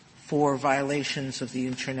for violations of the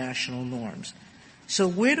international norms. So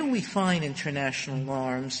where do we find international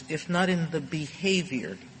norms if not in the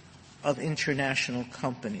behavior of international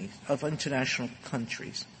companies, of international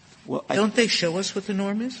countries? Well, don't they show us what the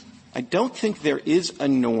norm is? I don't think there is a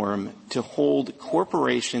norm to hold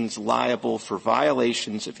corporations liable for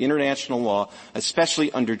violations of international law, especially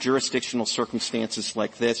under jurisdictional circumstances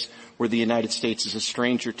like this, where the United States is a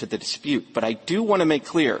stranger to the dispute. But I do want to make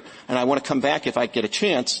clear, and I want to come back if I get a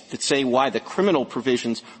chance, to say why the criminal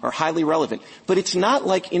provisions are highly relevant. But it's not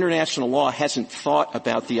like international law hasn't thought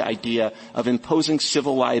about the idea of imposing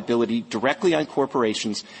civil liability directly on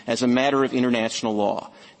corporations as a matter of international law.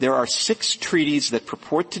 There are 6 treaties that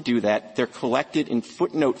purport to do that. They're collected in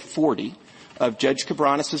footnote 40 of Judge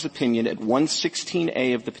Cabranes' opinion at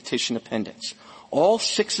 116A of the petition appendix. All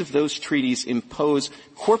 6 of those treaties impose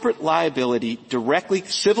corporate liability directly,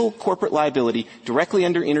 civil corporate liability directly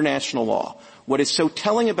under international law. What is so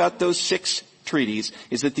telling about those 6 treaties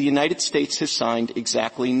is that the United States has signed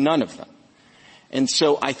exactly none of them. And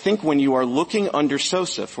so I think when you are looking under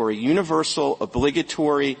SOSA for a universal,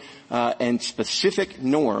 obligatory, and specific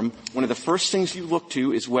norm, one of the first things you look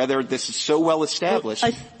to is whether this is so well established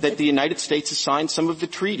that the United States has signed some of the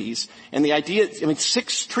treaties. And the idea,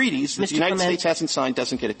 6 treaties that the United States hasn't signed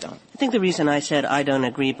doesn't get it done. I think the reason I said I don't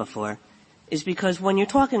agree before is because when you're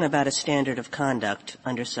talking about a standard of conduct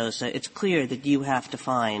under SOSA, it's clear that you have to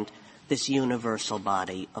find this universal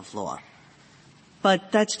body of law.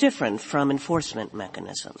 But that's different from enforcement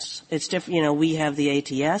mechanisms. It's different. We have the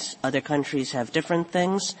ATS. Other countries have different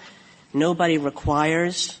things. Nobody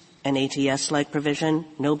requires an ATS-like provision.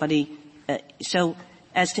 So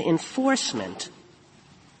as to enforcement,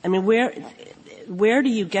 I mean, where do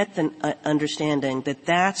you get the understanding that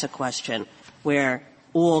that's a question where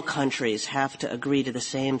all countries have to agree to the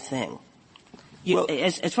same thing?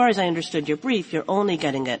 As far as I understood your brief, you're only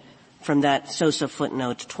getting it from that SOSA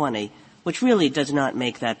footnote 20, which really does not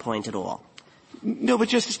make that point at all. No, but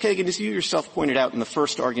Justice Kagan, as you yourself pointed out in the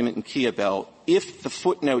first argument in Kiobel, if the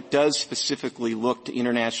footnote does specifically look to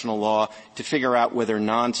international law to figure out whether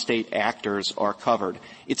non-state actors are covered,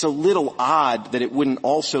 it's a little odd that it wouldn't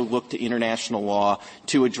also look to international law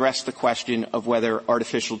to address the question of whether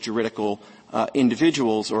artificial juridical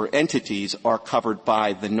individuals or entities are covered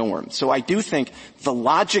by the norm. So I do think the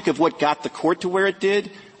logic of what got the court to where it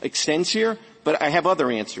did extends here. But I have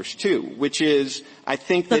other answers too, which is I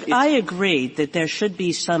think that I agree that there should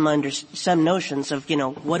be some notions of,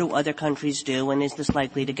 what do other countries do, and is this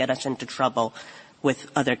likely to get us into trouble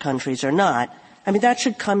with other countries or not? I mean, that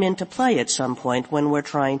should come into play at some point when we're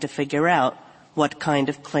trying to figure out what kind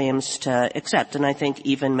of claims to accept. And I think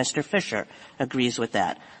even Mr. Fisher agrees with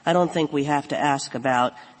that. I don't think we have to ask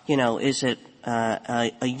about, is it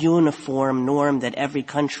a uniform norm that every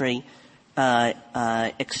country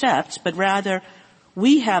accepts, but rather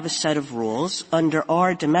we have a set of rules under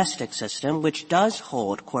our domestic system which does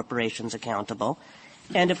hold corporations accountable,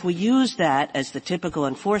 and if we use that as the typical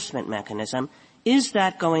enforcement mechanism, is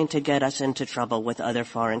that going to get us into trouble with other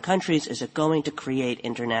foreign countries? Is it going to create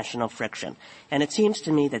international friction? And it seems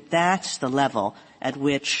to me that that's the level at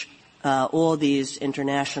which all these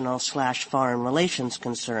international/foreign relations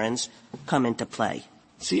concerns come into play.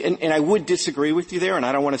 See, and I would disagree with you there, and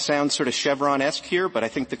I don't want to sound sort of Chevron-esque here, but I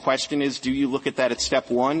think the question is, do you look at that at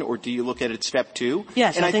step 1 or do you look at it at step 2?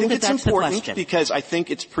 Yes, and I think that's it's important the because I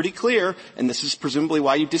think it's pretty clear, and this is presumably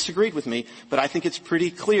why you disagreed with me, but I think it's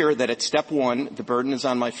pretty clear that at step 1, the burden is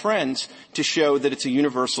on my friends to show that it's a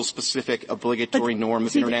universal, specific, obligatory norm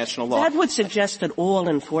of international law. That would suggest that all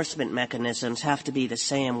enforcement mechanisms have to be the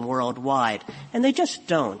same worldwide, and they just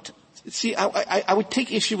don't. See, I would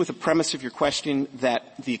take issue with the premise of your question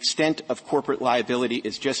that the extent of corporate liability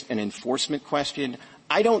is just an enforcement question.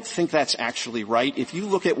 I don't think that's actually right. If you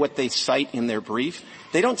look at what they cite in their brief,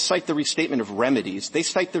 they don't cite the restatement of remedies. They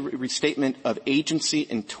cite the restatement of agency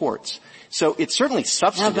and torts. So it's certainly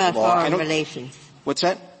substantive law. How about foreign relations? What's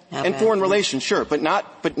that? And foreign relations, sure, but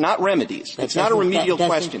not remedies. It's not a remedial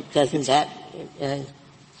question. Doesn't that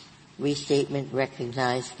restatement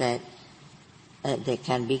recognize that there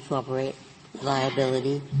can be corporate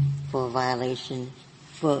liability for violation,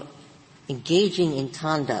 for engaging in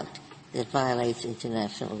conduct that violates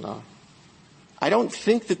international law? I don't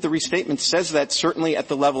think that the restatement says that, certainly at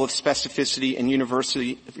the level of specificity and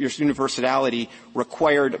universality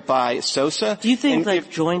required by SOSA. Do you think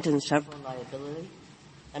joint and several liability?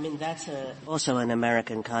 I mean, that's also an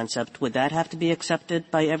American concept. Would that have to be accepted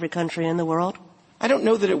by every country in the world? I don't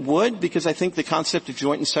know that it would, because I think the concept of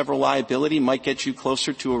joint and several liability might get you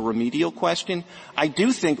closer to a remedial question. I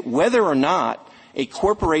do think whether or not a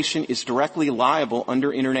corporation is directly liable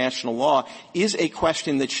under international law is a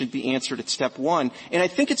question that should be answered at step one. And I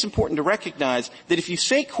think it's important to recognize that if you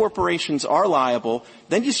say corporations are liable,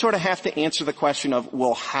 then you sort of have to answer the question of,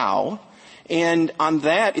 well, how? And on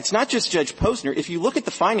that, it's not just Judge Posner. If you look at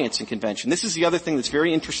the Financing Convention, this is the other thing that's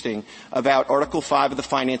very interesting about Article 5 of the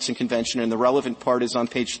Financing Convention, and the relevant part is on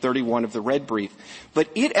page 31 of the red brief. But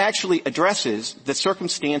it actually addresses the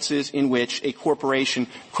circumstances in which a corporation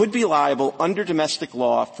could be liable under domestic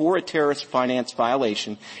law for a terrorist finance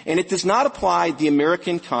violation, and it does not apply the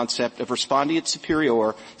American concept of respondeat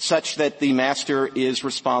superior such that the master is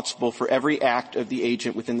responsible for every act of the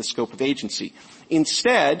agent within the scope of agency.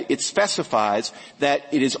 Instead, it specifies that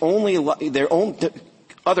it is only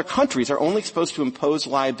other countries are only supposed to impose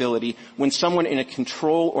liability when someone in a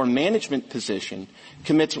control or management position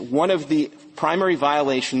commits one of the primary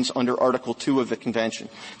violations under Article 2 of the Convention.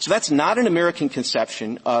 So that's not an American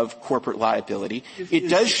conception of corporate liability. It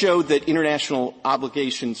does show that international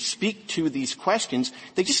obligations speak to these questions.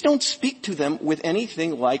 They just don't speak to them with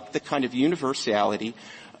anything like the kind of universality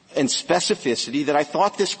and specificity that I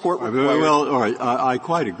thought this Court required. Well, all right. I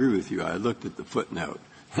quite agree with you. I looked at the footnote,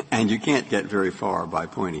 and you can't get very far by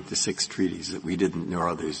pointing to 6 treaties that we didn't nor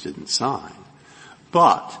others didn't sign.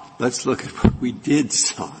 But let's look at what we did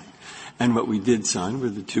sign. And what we did sign were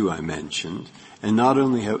the 2 I mentioned. And not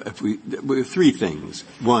only have we 3 things.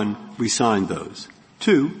 1, we signed those.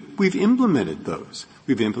 2, we've implemented those.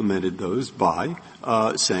 We've implemented those by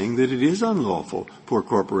saying that it is unlawful for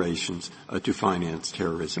corporations to finance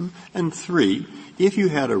terrorism. And 3, if you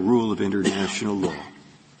had a rule of international law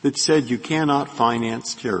that said you cannot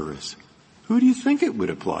finance terrorists, who do you think it would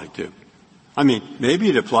apply to? I mean, maybe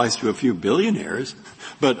it applies to a few billionaires,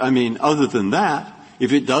 but I mean, other than that,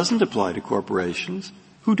 if it doesn't apply to corporations,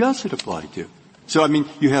 who does it apply to? So, I mean,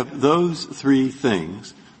 you have those 3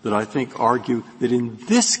 things that I think argue that in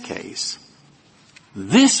this case,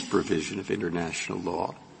 this provision of international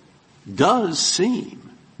law does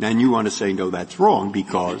seem, and you want to say, no, that's wrong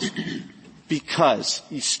because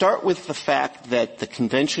you start with the fact that the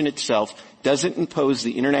convention itself doesn't impose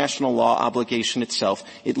the international law obligation itself.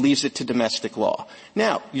 It leaves it to domestic law.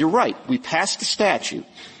 Now, you're right. We passed a statute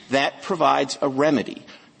that provides a remedy,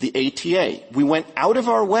 the ATA. We went out of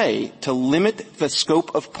our way to limit the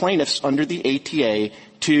scope of plaintiffs under the ATA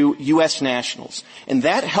to U.S. nationals. And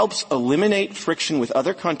that helps eliminate friction with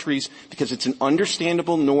other countries because it's an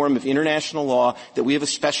understandable norm of international law that we have a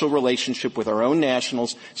special relationship with our own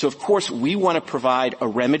nationals. So, of course, we want to provide a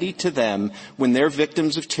remedy to them when they're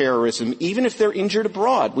victims of terrorism, even if they're injured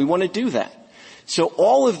abroad. We want to do that. So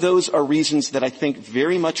all of those are reasons that I think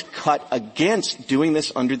very much cut against doing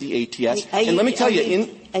this under the ATS. And let me tell you,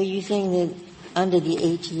 are you saying that under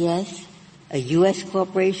the ATS, a U.S.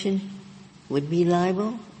 corporation would be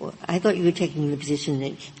liable? I thought you were taking the position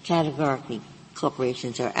that categorically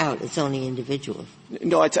corporations are out. It's only individuals.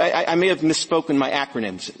 No, I may have misspoken my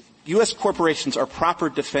acronyms. U.S. corporations are proper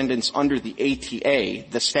defendants under the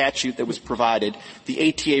ATA, the statute that was provided. The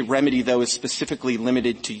ATA remedy, though, is specifically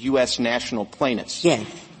limited to U.S. national plaintiffs. Yes.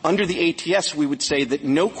 Under the ATS, we would say that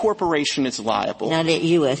no corporation is liable. Not a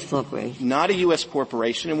U.S. corporation. Not a U.S.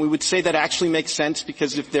 corporation. And we would say that actually makes sense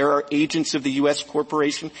because if there are agents of the U.S.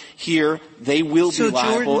 corporation here, they will be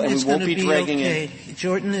liable and we won't be dragging in.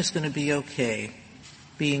 Jordan is going to be okay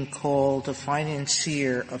being called a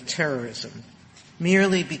financier of terrorism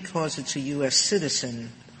merely because it's a U.S.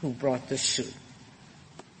 citizen who brought this suit.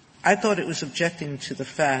 I thought it was objecting to the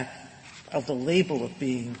fact of the label of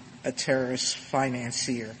being a terrorist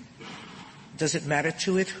financier. Does it matter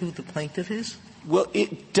to it who the plaintiff is? Well,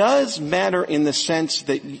 it does matter in the sense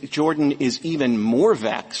that Jordan is even more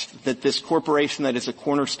vexed that this corporation that is a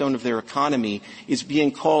cornerstone of their economy is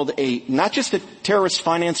being called not just a terrorist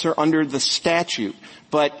financer under the statute,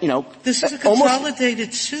 but, This is a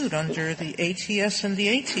consolidated suit under the ATS and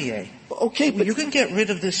the ATA. Okay, but you can get rid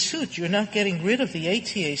of this suit. You're not getting rid of the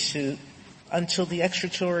ATA suit until the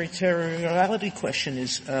extraterritoriality question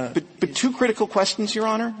is But two critical questions, Your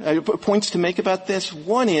Honor, points to make about this.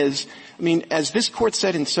 One is, as this Court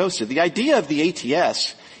said in Sosa, the idea of the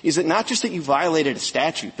ATS is that not just that you violated a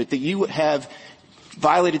statute, but that you have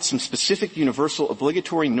violated some specific universal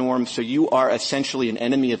obligatory norms, so you are essentially an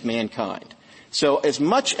enemy of mankind. So as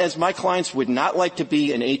much as my clients would not like to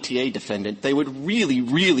be an ATA defendant, they would really,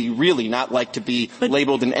 really, really not like to be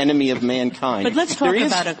labeled an enemy of mankind. But let's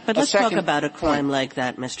talk about a crime like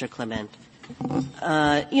that, Mr. Clement.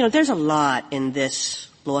 There's a lot in this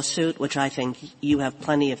lawsuit, which I think you have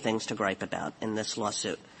plenty of things to gripe about in this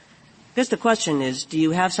lawsuit. Because the question is, do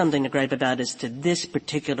you have something to gripe about as to this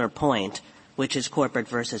particular point, which is corporate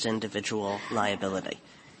versus individual liability?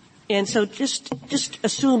 And so just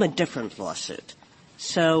assume a different lawsuit.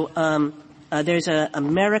 So there's an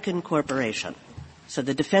American corporation. So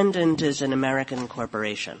the defendant is an American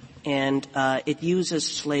corporation, and it uses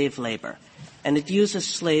slave labor. And it uses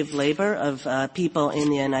slave labor of people in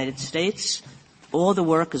the United States. All the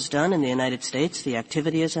work is done in the United States. The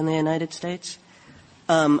activity is in the United States,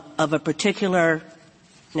 of a particular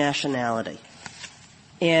nationality.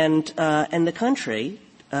 And the country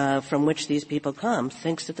from which these people come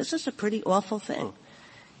thinks that this is a pretty awful thing.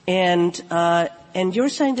 And you're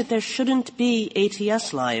saying that there shouldn't be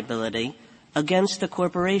ATS liability against the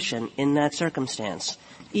corporation in that circumstance,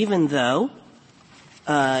 even though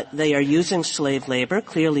they are using slave labor,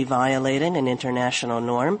 clearly violating an international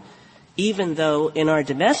norm, even though in our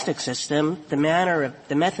domestic system the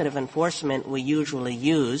method of enforcement we usually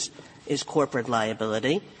use is corporate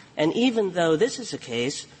liability, and even though this is a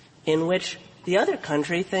case in which the other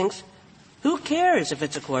country thinks, who cares if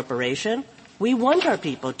it's a corporation? We want our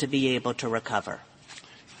people to be able to recover.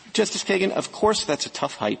 Justice Kagan, of course that's a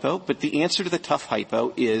tough hypo, but the answer to the tough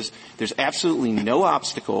hypo is there's absolutely no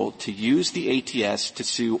obstacle to use the ATS to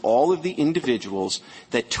sue all of the individuals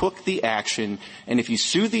that took the action, and if you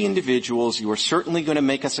sue the individuals, you are certainly going to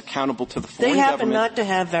make us accountable to the foreign government. They happen not to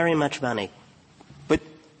have very much money.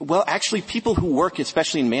 Well, actually, people who work,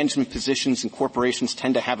 especially in management positions in corporations,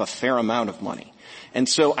 tend to have a fair amount of money. And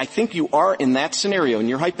so I think you are, in that scenario, in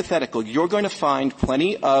your hypothetical, you're going to find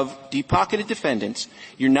plenty of deep-pocketed defendants.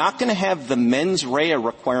 You're not going to have the mens rea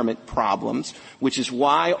requirement problems, which is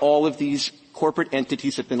why all of these corporate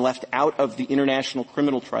entities have been left out of the international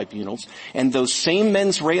criminal tribunals. And those same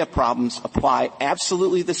mens rea problems apply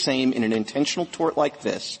absolutely the same in an intentional tort like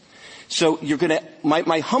this. So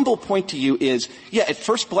my humble point to you is, at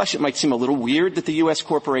first blush it might seem a little weird that the U.S.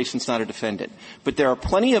 corporation's not a defendant, but there are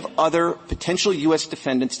plenty of other potential U.S.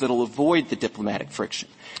 defendants that'll avoid the diplomatic friction.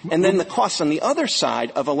 And then the costs on the other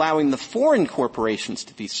side of allowing the foreign corporations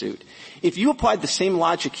to be sued. If you applied the same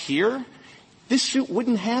logic here, this suit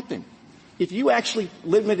wouldn't happen. If you actually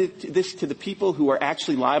limited this to the people who are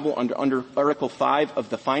actually liable under Article 5 of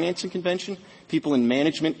the Financing Convention, people in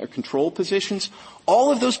management or control positions,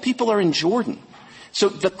 all of those people are in Jordan. So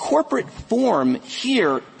the corporate form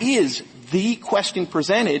here is the question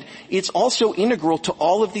presented. It's also integral to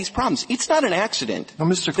all of these problems. It's not an accident. Now,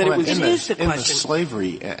 Mr. Clement, in the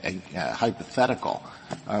slavery hypothetical,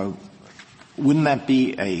 wouldn't that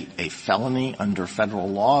be a felony under federal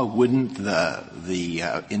law? Wouldn't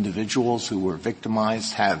the individuals who were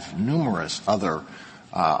victimized have numerous other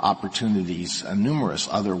opportunities and numerous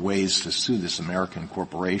other ways to sue this American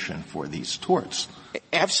corporation for these torts?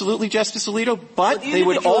 Absolutely, Justice Alito, but they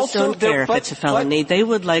would also don't care if it's a felony. They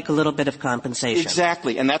would like a little bit of compensation.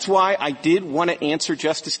 Exactly, and that's why I did want to answer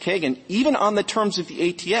Justice Kagan. Even on the terms of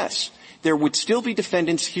the ATS, there would still be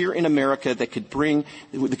defendants here in America that could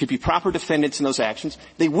be proper defendants in those actions.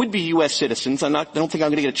 They would be U.S. citizens. I don't think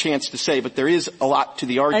I'm going to get a chance to say, but there is a lot to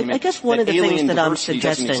the argument. I guess one of the things that I'm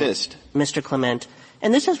suggesting, exist. Mr. Clement,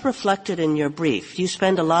 and this is reflected in your brief. You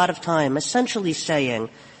spend a lot of time essentially saying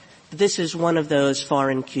this is one of those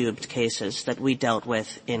foreign cubed cases that we dealt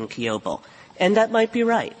with in Kiobel. And that might be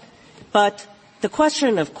right. But the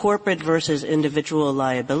question of corporate versus individual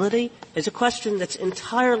liability is a question that's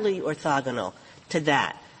entirely orthogonal to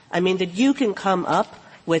that. I mean, that you can come up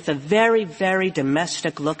with a very, very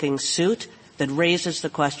domestic-looking suit that raises the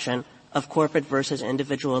question of corporate versus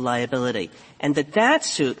individual liability. And that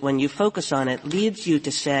suit, when you focus on it, leads you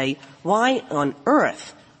to say, why on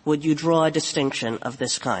earth would you draw a distinction of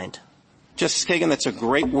this kind? Justice Kagan, that's a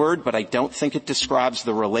great word, but I don't think it describes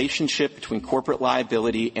the relationship between corporate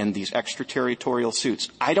liability and these extraterritorial suits.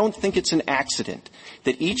 I don't think it's an accident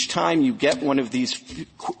that each time you get one of these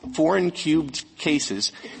foreign cubed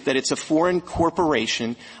cases, that it's a foreign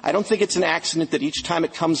corporation. I don't think it's an accident that each time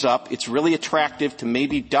it comes up, it's really attractive to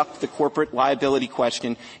maybe duck the corporate liability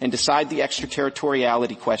question and decide the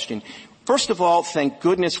extraterritoriality question. First of all, thank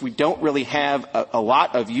goodness we don't really have a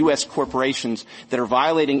lot of U.S. corporations that are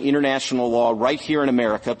violating international law right here in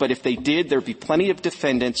America, but if they did, there'd be plenty of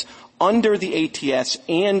defendants under the ATS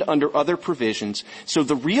and under other provisions. So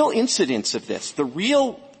the real incidence of this, the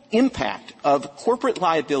real impact of corporate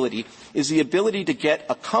liability is the ability to get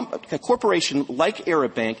a corporation like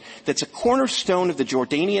Arab Bank that's a cornerstone of the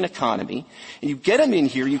Jordanian economy, and you get them in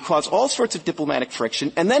here, you cause all sorts of diplomatic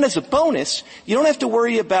friction, and then as a bonus, you don't have to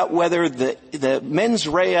worry about whether the mens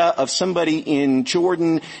rea of somebody in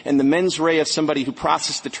Jordan and the mens rea of somebody who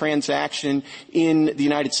processed the transaction in the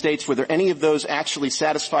United States, whether any of those actually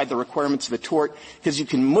satisfied the requirements of the tort, because you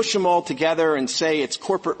can mush them all together and say it's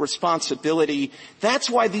corporate responsibility. That's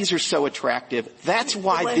why these are so attractive. That's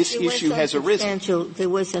why this issue has arisen. There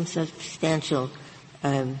was some substantial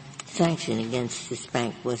sanction against this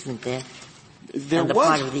bank, wasn't there? There on the was.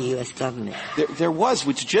 part of the U.S. government. There was,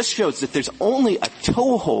 which just shows that there's only a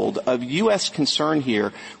toehold of U.S. concern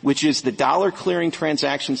here, which is the dollar clearing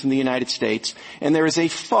transactions in the United States, and there is a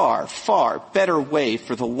far, far better way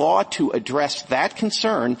for the law to address that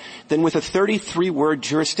concern than with a 33-word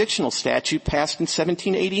jurisdictional statute passed in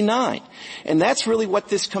 1789. And that's really what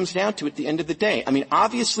this comes down to at the end of the day. I mean,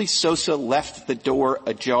 obviously Sosa left the door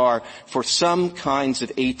ajar for some kinds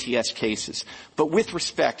of ATS cases. But with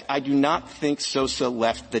respect, I do not think Sosa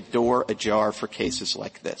left the door ajar for cases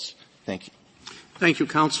like this. Thank you. Thank you,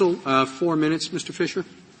 counsel. 4 minutes, Mr. Fisher.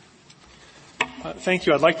 Thank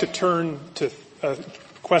you. I'd like to turn to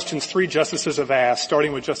questions three justices have asked,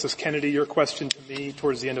 starting with Justice Kennedy, your question to me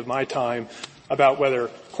towards the end of my time about whether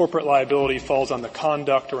corporate liability falls on the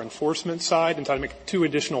conduct or enforcement side, and so I'd make two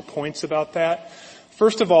additional points about that.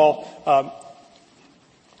 First of all,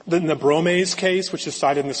 in the Bromes case, which is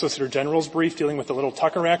cited in the Solicitor General's brief dealing with the Little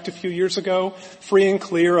Tucker Act a few years ago, free and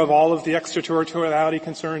clear of all of the extraterritoriality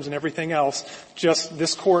concerns and everything else, just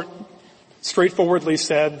this court straightforwardly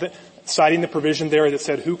said that, citing the provision there that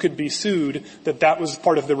said who could be sued, that was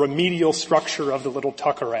part of the remedial structure of the Little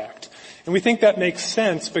Tucker Act. And we think that makes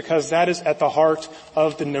sense because that is at the heart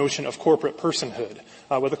of the notion of corporate personhood.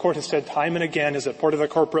 What the court has said time and again is that part of the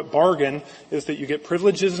corporate bargain is that you get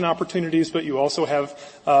privileges and opportunities, but you also have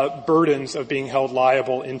burdens of being held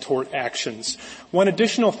liable in tort actions. One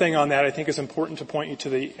additional thing on that I think is important to point you to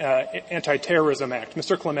the Anti-Terrorism Act.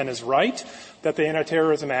 Mr. Clement is right that the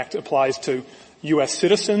Anti-Terrorism Act applies to U.S.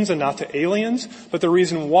 citizens and not to aliens, but the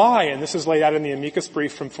reason why, and this is laid out in the amicus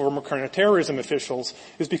brief from former counterterrorism officials,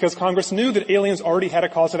 is because Congress knew that aliens already had a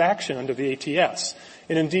cause of action under the ATS.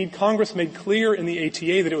 And indeed, Congress made clear in the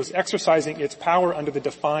ATA that it was exercising its power under the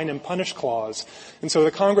Define and Punish Clause. And so the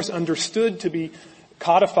Congress understood to be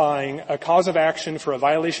codifying a cause of action for a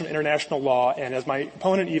violation of international law, and as my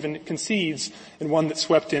opponent even concedes, in one that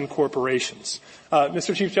swept in corporations.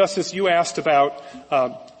 Mr. Chief Justice, you asked about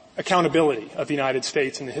accountability of the United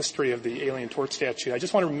States in the history of the Alien Tort Statute. I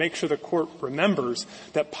just want to make sure the Court remembers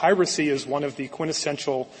that piracy is one of the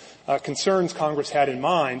quintessential concerns Congress had in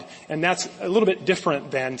mind, and that's a little bit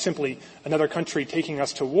different than simply another country taking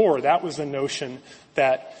us to war. That was the notion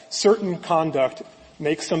that certain conduct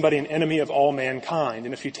makes somebody an enemy of all mankind.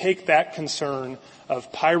 And if you take that concern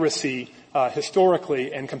of piracy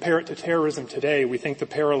historically and compare it to terrorism today, we think the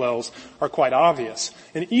parallels are quite obvious.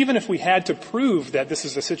 And even if we had to prove that this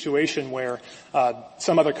is a situation where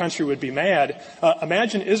some other country would be mad,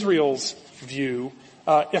 imagine Israel's view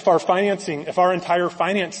if our entire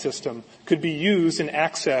finance system could be used and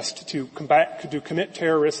accessed to commit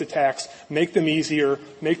terrorist attacks, make them easier,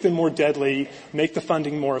 make them more deadly, make the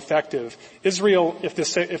funding more effective. Israel, if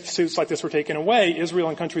suits like this were taken away, Israel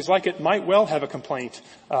and countries like it might well have a complaint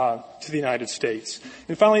to the United States.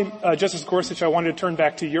 And finally, Justice Gorsuch, I wanted to turn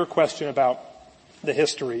back to your question about the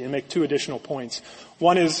history and make two additional points.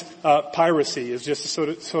 One is piracy, as Justice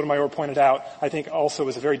Sotomayor pointed out, I think also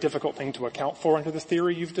is a very difficult thing to account for under the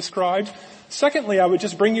theory you've described. Secondly, I would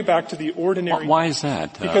just bring you back to the ordinary. Why is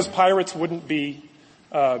that? Because pirates wouldn't be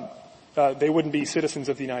citizens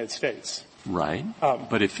of the United States. Right.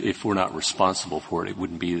 But if we're not responsible for it, it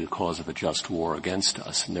wouldn't be the cause of a just war against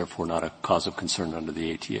us, and therefore not a cause of concern under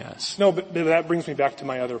the ATS. No, but that brings me back to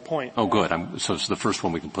my other point. Oh, good. So it's the first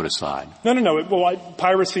one we can put aside. No. Well,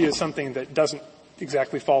 piracy is something that doesn't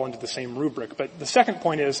exactly fall into the same rubric. But the second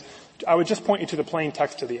point is, I would just point you to the plain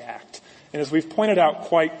text of the Act. And as we've pointed out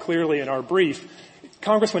quite clearly in our brief,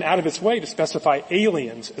 Congress went out of its way to specify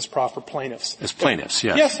aliens as proper plaintiffs. As plaintiffs,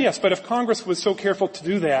 yes. Yes, but if Congress was so careful to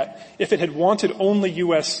do that, if it had wanted only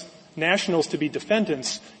U.S. nationals to be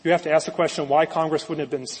defendants, you have to ask the question why Congress wouldn't have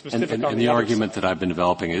been specific on and the argument side. that I've been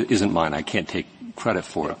developing isn't mine. I can't take credit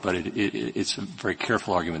for it, but it's a very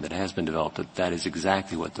careful argument that has been developed that is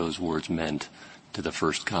exactly what those words meant to the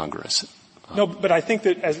first Congress. No, but I think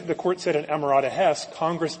that, as the Court said in Emirata Hess,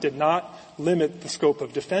 Congress did not limit the scope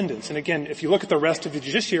of defendants. And again, if you look at the rest of the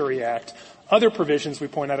Judiciary Act, other provisions we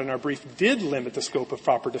point out in our brief did limit the scope of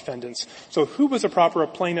proper defendants. So who was a proper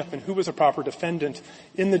plaintiff and who was a proper defendant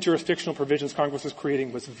in the jurisdictional provisions Congress was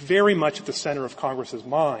creating was very much at the center of Congress's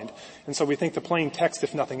mind. And so we think the plain text,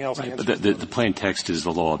 if nothing else, right, but the plain text is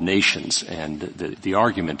the law of nations, and the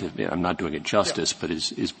argument, I'm not doing it justice, but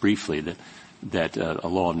is briefly that a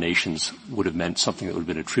law of nations would have meant something that would have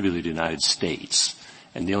been attributed to the United States.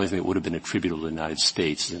 And the only thing that would have been attributable to the United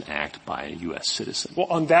States is an act by a U.S. citizen. Well,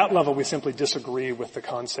 on that level, we simply disagree with the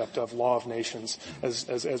concept of law of nations. As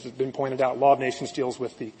has been pointed out, law of nations deals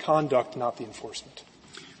with the conduct, not the enforcement.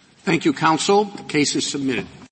 Thank you, counsel. The case is submitted.